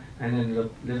Canada and ended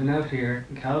up living out here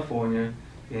in California,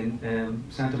 in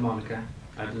Santa Monica,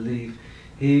 I believe.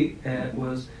 He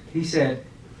said,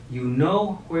 "You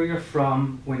know where you're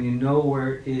from when you know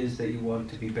where it is that you want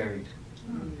to be buried."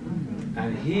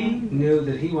 And he knew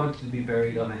that he wanted to be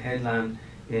buried on a headland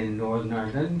in Northern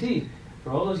Ireland. And indeed, for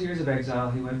all those years of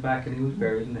exile, he went back and he was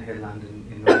buried in the headland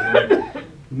in Northern Ireland.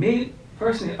 Me,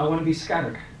 personally, I want to be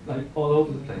scattered, like all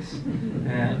over the place.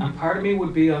 And part of me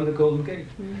would be on the Golden Gate,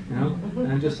 you know,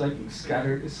 and just like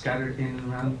scattered in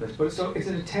and around the place. But so it's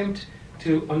an attempt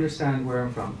to understand where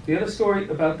I'm from. The other story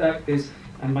about that is,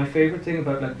 and my favorite thing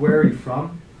about like where are you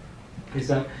from, is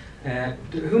that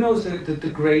who knows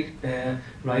the great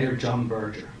writer John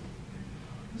Berger?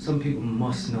 Some people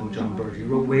must know John Berger. He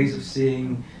wrote Ways of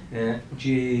Seeing, To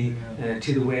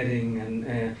the Wedding,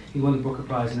 and he won the Booker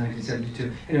Prize in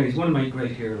 1972. Anyway, he's one of my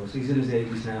great heroes. He's in his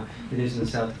 80s now. He lives in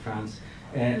the south of France.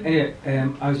 Anyway,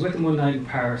 I was with him one night in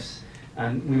Paris,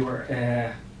 and we were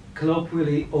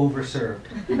colloquially overserved.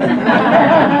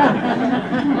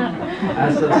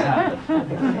 As does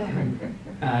happen.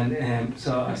 And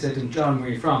so I said to him, John, where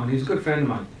are you from? And he was a good friend of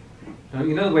mine.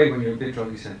 You know the way when you're a bit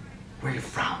drunk, you say, where are you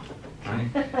from? Right?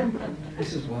 He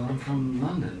says, well, I'm from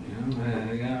London, you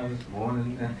know. Yeah, I was born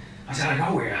in... I said,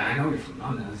 I know you're from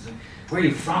London. I said, where are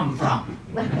you from?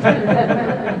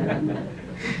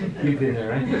 You've been there,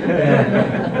 right?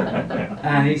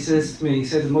 And he says to me, he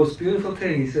said the most beautiful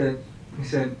thing. He said,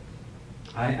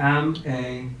 I am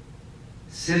a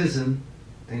citizen.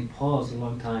 Then he paused a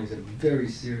long time. He's a very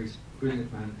serious,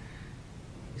 brilliant man.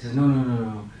 He says,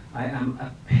 no. I am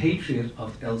a patriot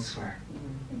of elsewhere.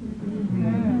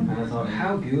 And I thought,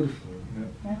 how beautiful.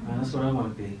 And that's what I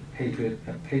want to be,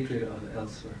 a patriot of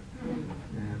elsewhere.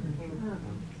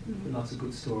 Lots of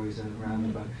good stories around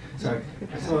about. Sorry,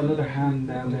 I saw another hand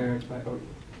down there.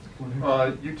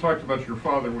 You talked about your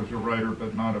father was a writer,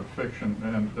 but not of fiction,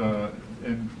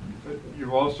 and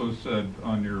you also said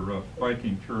on your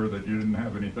biking tour that you didn't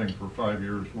have anything for 5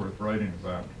 years worth writing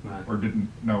about, right, or didn't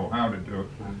know how to do it.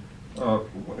 Right.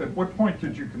 At what point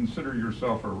did you consider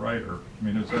yourself a writer? I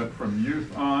mean, is that from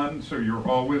youth on, so you're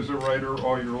always a writer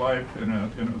all your life in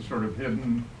a sort of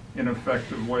hidden,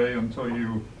 ineffective way until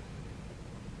you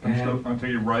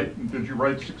write? And did you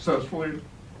write successfully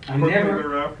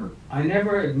thereafter? I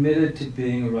never admitted to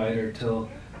being a writer till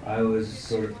I was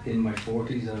sort of in my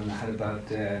 40s, and I had about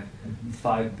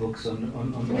 5 books under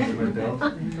my belt.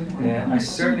 I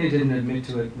certainly didn't admit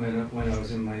to it when I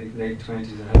was in my late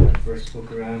 20s. I had my first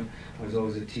book around. I was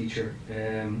always a teacher.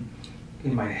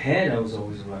 In my head, I was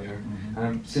always a writer.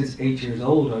 And since 8 years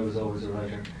old, I was always a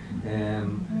writer.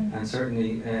 And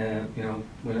certainly, you know,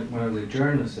 when I was a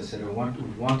journalist, I said I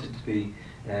wanted to be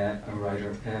a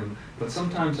writer. But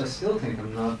sometimes I still think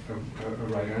I'm not a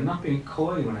writer. I'm not being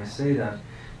coy when I say that.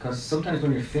 Because sometimes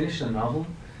when you're finished a novel,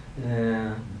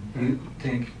 you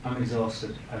think, I'm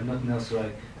exhausted, I have nothing else to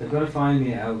write. They're going to find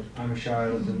me out, I'm a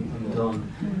charlatan, I'm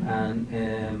done,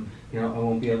 and you know, I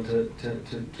won't be able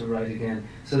to write again.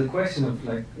 So the question of,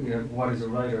 like, you know, what is a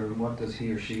writer and what does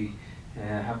he or she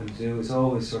happen to do is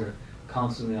always sort of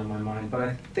constantly on my mind. But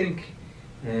I think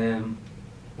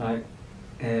I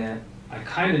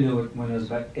kind of knew it when I was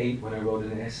about 8, when I wrote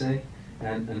an essay,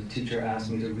 and the teacher asked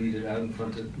me to read it out in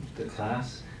front of the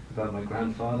class about my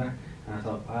grandfather, and I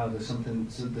thought, wow, there's something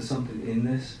in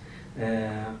this.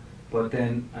 But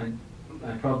then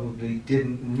I probably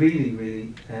didn't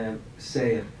really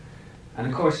say it. And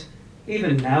of course,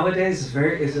 even nowadays, it's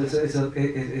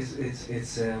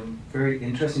very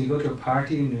interesting. You go to a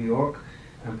party in New York,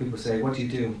 and people say, "What do you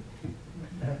do?"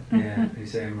 And you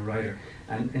say, "I'm a writer."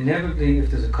 And inevitably, if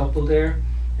there's a couple there,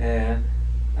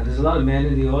 and there's a lot of men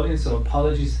in the audience, so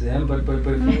apologies to them, but if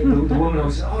the woman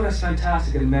always says, "Oh, that's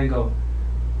fantastic," and the men go,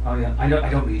 "Oh yeah, I know, I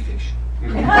don't read fiction."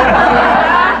 There's a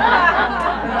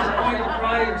point of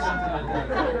pride or something like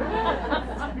that.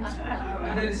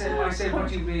 And then they say, I say, "What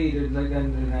do you read?"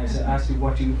 And I say, ask you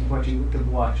what you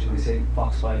watch, and they say,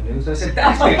 "Fox 5 News." I said,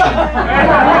 "That's fiction."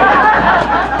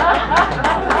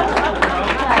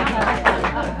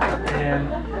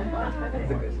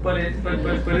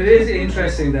 But it is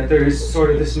interesting that there is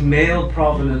sort of this male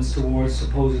provenance towards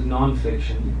supposed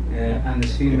non-fiction and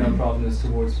this female provenance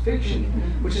towards fiction,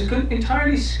 which is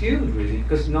entirely skewed, really,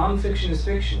 because non-fiction is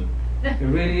fiction. It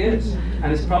really is.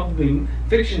 And it's probably,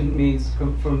 fiction means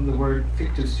from the word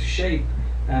fictus, to shape,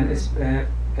 and it's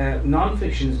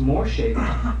non-fiction is more shaped,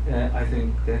 I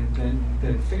think,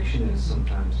 than fiction is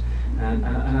sometimes. And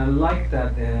I like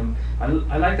that.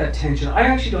 I like that tension. I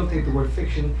actually don't think the word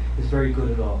fiction is very good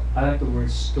at all. I like the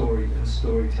word story and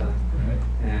storytelling,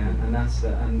 and that's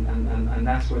and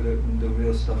that's where the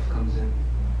real stuff comes in.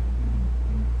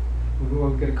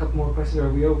 We'll get a couple more questions. Are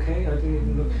we okay? I didn't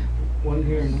even look. One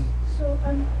here. So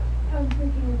I'm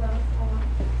thinking about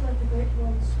Let the Great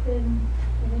World Spin,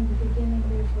 and in the beginning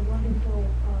there's a wonderful,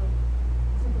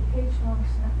 it's like a page-long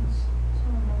sentence. It's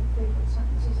one of my favorite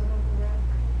sentences I've ever read.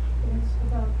 And it's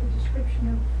about the description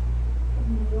of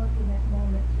New York in that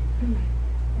moment. And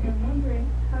I'm wondering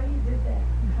how you did that.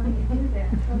 How do you do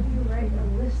that? How do you write a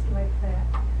list like that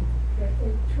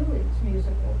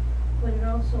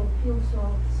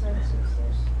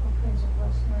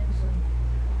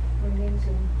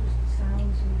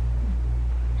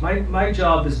my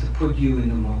job is to put you in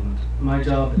the moment. My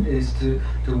job is to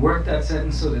work that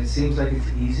sentence so that it seems like it's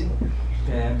easy,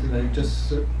 to like just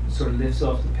sort of lifts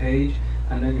off the page,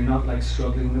 and then you're not like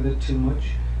struggling with it too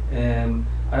much. And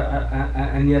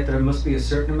yet there must be a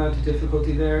certain amount of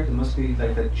difficulty there. There must be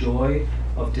like that joy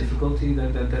of difficulty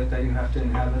that you have to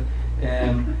inhabit.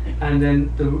 And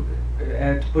then to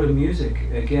put a music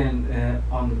again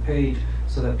on the page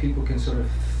so that people can sort of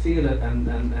feel it, and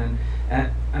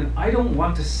I don't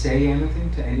want to say anything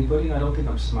to anybody. I don't think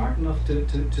I'm smart enough to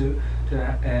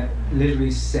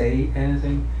literally say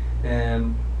anything,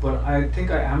 but I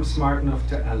think I am smart enough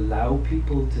to allow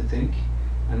people to think,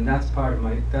 and that's part of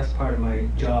my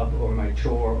job or my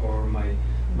chore or my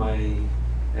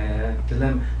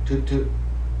dilemma, to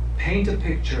paint a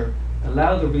picture,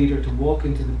 allow the reader to walk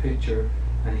into the picture,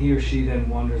 and he or she then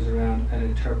wanders around and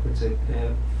interprets it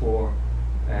for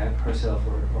herself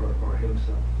or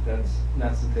himself.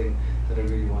 That's the thing that I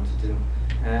really want to do.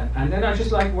 And then I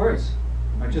just like words.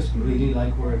 I just really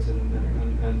like words, and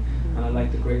I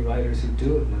like the great writers who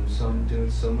do it, and some do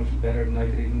it so much better than I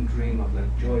could even dream of,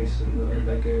 like Joyce and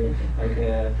like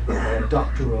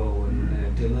Doctorow and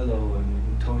DeLillo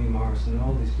and Toni Morrison and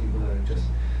all these people that I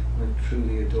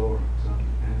truly adore. So,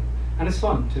 and it's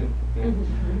fun too. Yeah.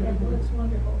 Yeah, well, it's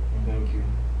wonderful. Thank you.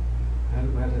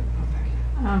 Thank you.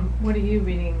 What are you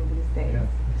reading these days? Yeah.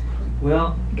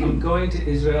 Well, I'm going to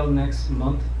Israel next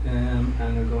month, and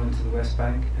I'm going to the West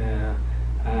Bank,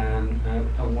 and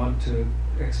I want to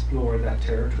explore that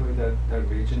territory, that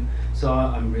region. So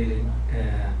I'm reading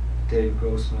David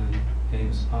Grossman,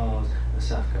 Amos Oz,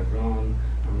 Asaf Gavron.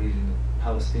 I'm reading the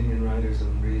Palestinian writers.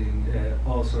 I'm reading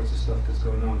all sorts of stuff that's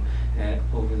going on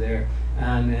over there.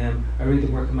 And I read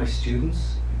the work of my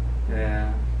students.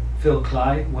 Phil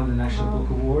Cly won the National Book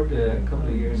Award a couple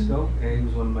of years ago. He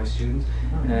was one of my students.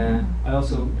 I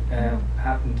also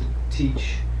happen to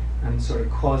teach and sort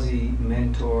of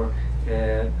quasi-mentor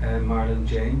Marlon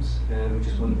James, who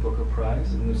just won the Booker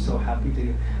Prize, and I'm so happy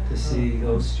to see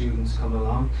those students come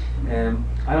along.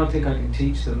 I don't think I can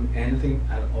teach them anything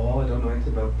at all. I don't know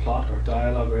anything about plot or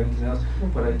dialogue or anything else,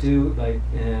 but I do like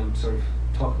sort of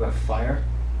talk about fire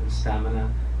and stamina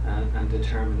and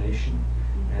determination.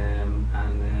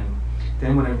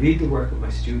 Then when I read the work of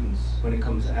my students, when it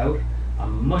comes out,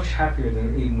 I'm much happier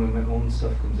than even when my own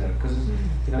stuff comes out, because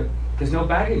there's no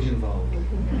baggage involved.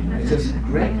 It's just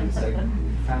great. It's like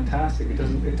fantastic.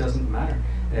 It doesn't matter.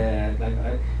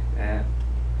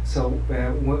 So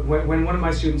when one of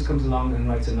my students comes along and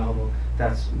writes a novel,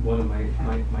 that's one of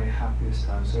my happiest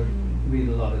times. So I read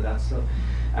a lot of that stuff,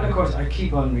 and of course I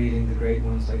keep on reading the great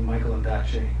ones like Michael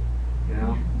Ondaatje,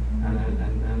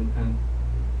 and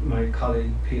my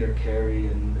colleague Peter Carey,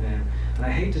 and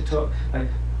I hate to talk like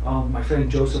my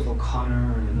friend Joseph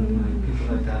O'Connor and people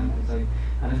like that. It's like,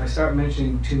 and if I start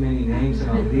mentioning too many names, then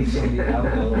I'll leave somebody out.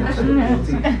 I'll feel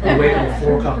guilty. I'll wake up at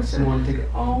 4 o'clock this morning thinking,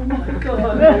 oh my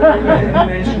God, I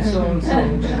mentioned so and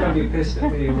so. She's going to be pissed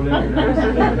at me or whatever it is.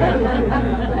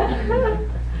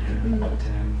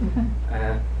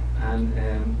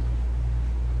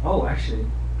 Oh, actually,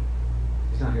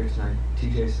 he's not here tonight.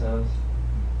 TJ Styles.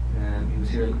 He was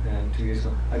here 2 years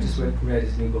ago. I just read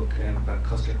his new book about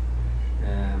Custer.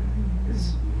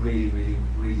 It's really, really,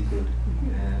 really good.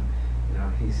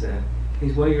 He's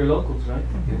one of your locals, right?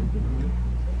 Yeah.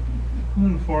 Who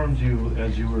informed you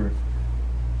as you were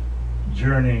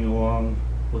journeying along,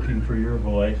 looking for your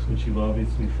voice, which you've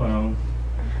obviously found,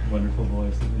 wonderful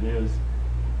voice that it is,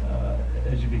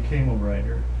 as you became a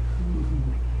writer?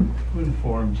 Who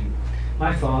informed you?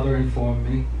 My father informed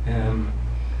me.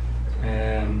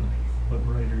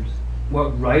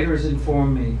 What writers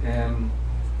informed me?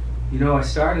 I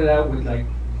started out with like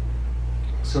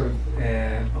sort of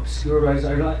obscure writers.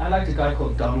 I liked a guy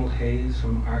called Donald Hayes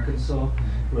from Arkansas,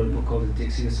 who wrote a book called The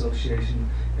Dixie Association.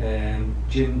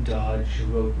 Jim Dodge, who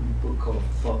wrote a book called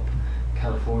FUP,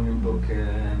 Californian book.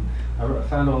 I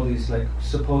found all these like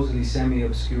supposedly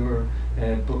semi-obscure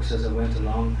books as I went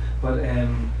along. But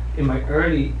in my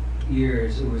early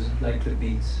years, it was like the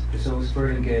Beats. So it was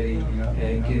Ferlinghetti,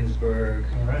 Ginsberg,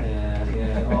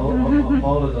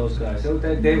 all of those guys. So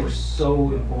they were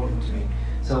so important to me.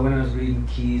 So when I was reading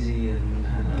Kesey and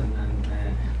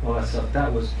all that stuff,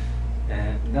 that was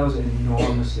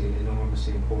enormously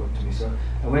important to me. So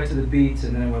I went to the Beats,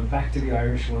 and then I went back to the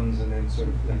Irish ones, and then sort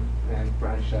of like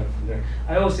branched out from there.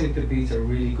 I always think the Beats are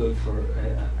really good for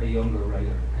a younger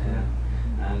writer.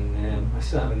 And I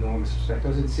still have enormous respect. I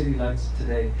was in City Lights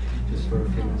today just for a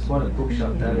few minutes. What a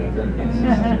bookshop that is.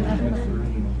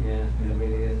 Yeah, it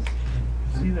really is.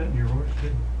 See that in your work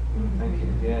too. Thank you.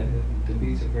 Yeah, the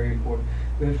Beats are very important.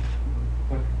 We have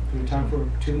we have time for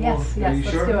two more? Yes, Are yes, you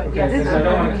let's sure? do it. Okay, Yes. because I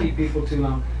don't want to keep people too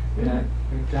long.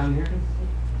 Down here?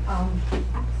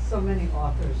 So many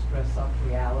authors dress up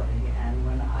reality, and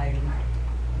when I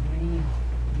read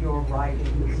your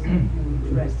writings, you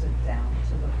dress it down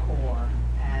to the core,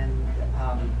 and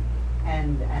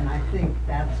I think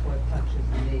that's what touches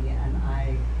me, and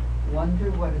I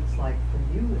wonder what it's like for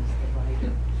you as the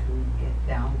writer to get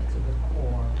down to the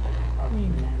core of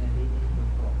humanity in your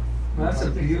books. Well, that's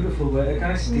a beautiful way.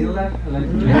 Can I steal that? I like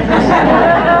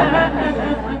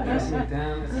dressing it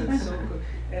down. It's so good.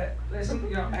 Listen,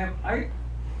 you know,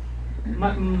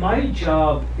 my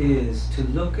job is to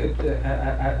look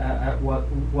at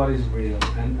what is real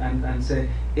and say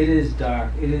it is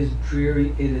dark, it is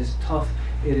dreary, it is tough,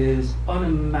 it is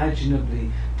unimaginably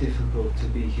difficult to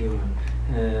be human,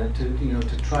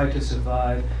 to try to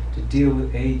survive, to deal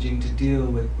with aging, to deal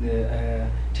with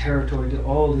territory, to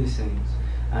all these things,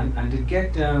 and to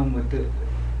get down with the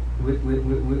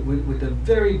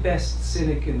very best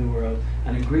cynic in the world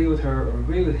and agree with her or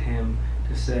agree with him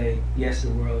to say, yes, the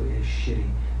world is shitty.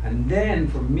 And then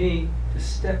for me to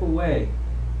step away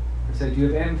and say, do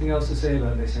you have anything else to say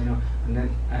about it? They say no. And then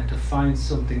to find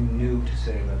something new to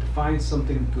say about it, to find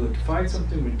something good, to find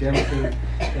something redemptive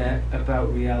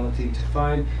about reality, to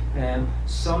find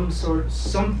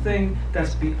something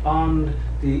that's beyond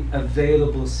the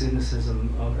available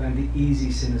cynicism and the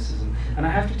easy cynicism. And I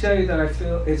have to tell you that I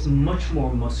feel it's much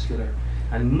more muscular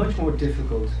and much more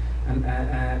difficult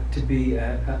to be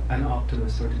an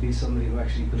optimist, or to be somebody who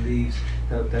actually believes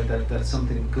that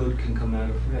something good can come out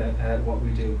of what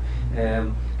we do.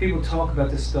 People talk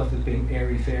about this stuff as being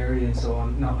airy-fairy and so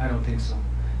on. No, I don't think so.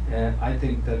 I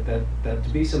think that to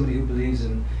be somebody who believes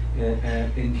in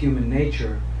human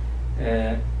nature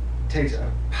takes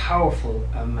a powerful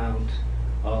amount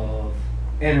of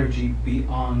energy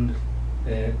beyond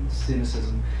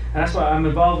cynicism, and that's why I'm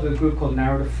involved with a group called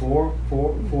Narrative 4.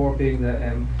 4 being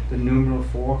the numeral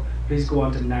 4. Please go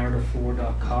on to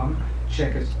narrative4.com.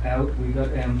 Check it out. We got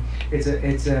it's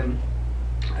a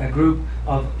group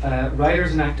of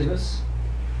writers and activists,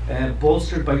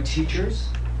 bolstered by teachers,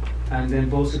 and then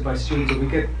bolstered by students. So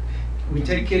we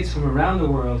take kids from around the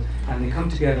world, and they come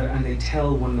together and they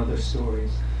tell one another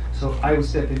stories. So I would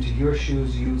step into your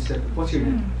shoes. You would step. What's your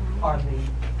name? Arlene.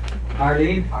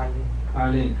 Arlene. Arlene.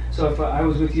 Arlene. So if I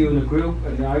was with you in a group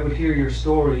and I would hear your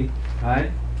story, right,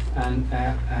 and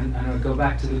I would go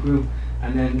back to the group,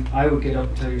 and then I would get up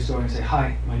and tell your story and say,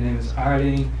 hi, my name is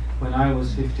Arlene. When I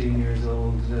was 15 years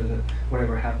old,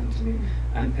 whatever happened to me.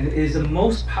 And it is the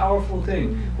most powerful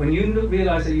thing when you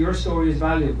realize that your story is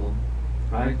valuable,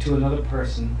 right, to another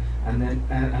person, and then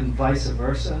and vice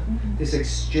versa. This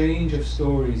exchange of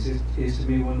stories is to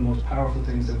me one of the most powerful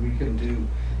things that we can do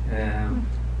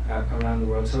around the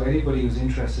world. So anybody who's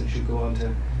interested should go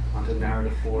onto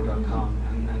narrative4.com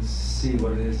and see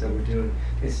what it is that we're doing.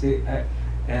 It's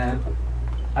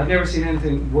I've never seen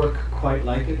anything work quite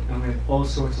like it, and we have all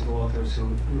sorts of authors who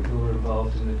are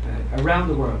involved in it around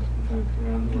the world. In fact,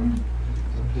 around the world.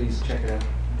 So please check it out.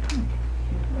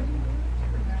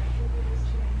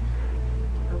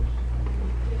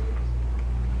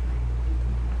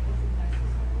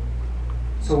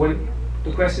 So when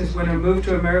the question is, when I moved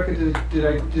to America, did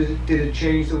it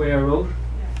change the way I wrote?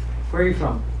 Where are you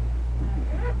from?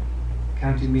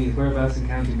 County Meath. Whereabouts in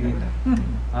County Meath?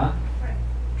 Huh?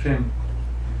 Trim.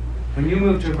 When you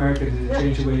moved to America, did it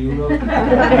change the way you wrote?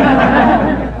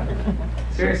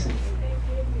 Seriously?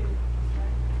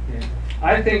 Yeah.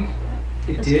 I think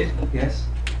it did, yes.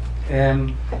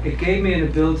 It gave me an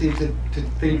ability to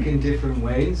think in different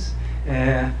ways.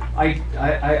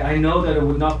 I know that I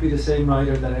would not be the same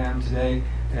writer that I am today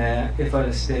if I'd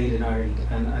have stayed in Ireland,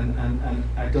 and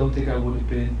I don't think I would have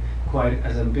been quite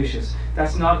as ambitious.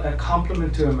 That's not a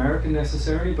compliment to America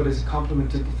necessarily, but it's a compliment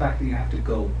to the fact that you have to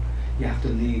go. You have to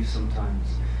leave sometimes.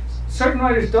 Certain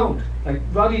writers don't. Like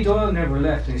Roddy Doyle never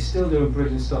left, and he's still doing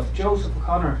brilliant stuff. Joseph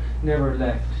O'Connor never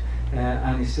left,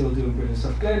 and he's still doing brilliant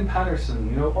stuff. Glenn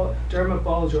Patterson, Dermot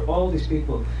Balger, all these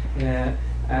people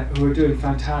who are doing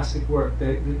fantastic work.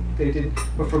 They did.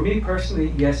 But for me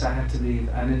personally, yes, I had to leave,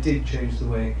 and it did change the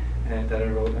way that I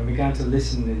wrote. I began to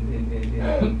listen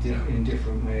in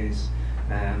different ways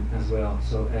as well.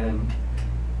 So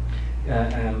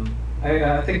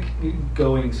I think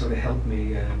going sort of helped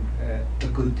me a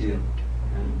good deal.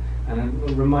 And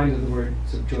I'm reminded of the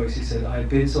words of Joyce. He said, "I've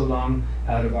been so long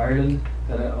out of Ireland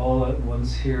that I all at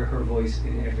once hear her voice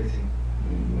in everything,"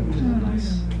 which is a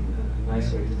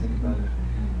nice way to think about it.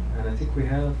 And I think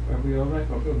are we all right?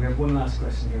 Okay, we have one last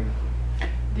question here.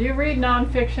 Do you read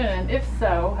nonfiction, and if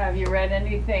so, have you read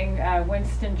anything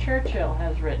Winston Churchill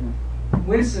has written?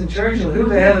 Winston Churchill, who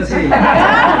the hell is he?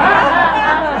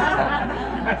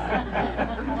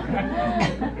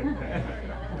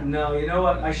 No, you know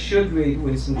what? I should read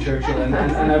Winston Churchill, and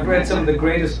I've read some of the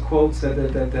greatest quotes that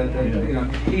you know.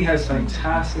 He has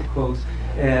fantastic quotes,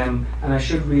 and I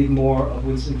should read more of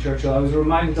Winston Churchill. I was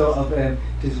reminded though of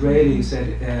Disraeli, who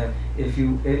said, if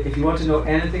you want to know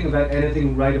anything about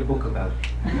anything, write a book about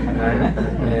it.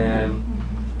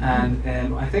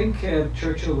 And I think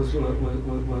Churchill was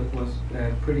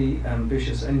pretty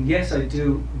ambitious. And yes, I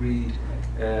do read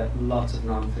lots of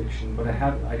non-fiction, but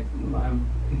I'm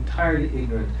entirely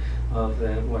ignorant of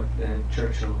what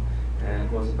Churchill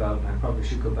was about, and I probably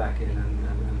should go back in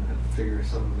and figure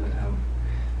some of it out.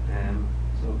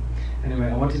 So anyway,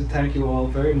 I wanted to thank you all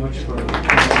very much for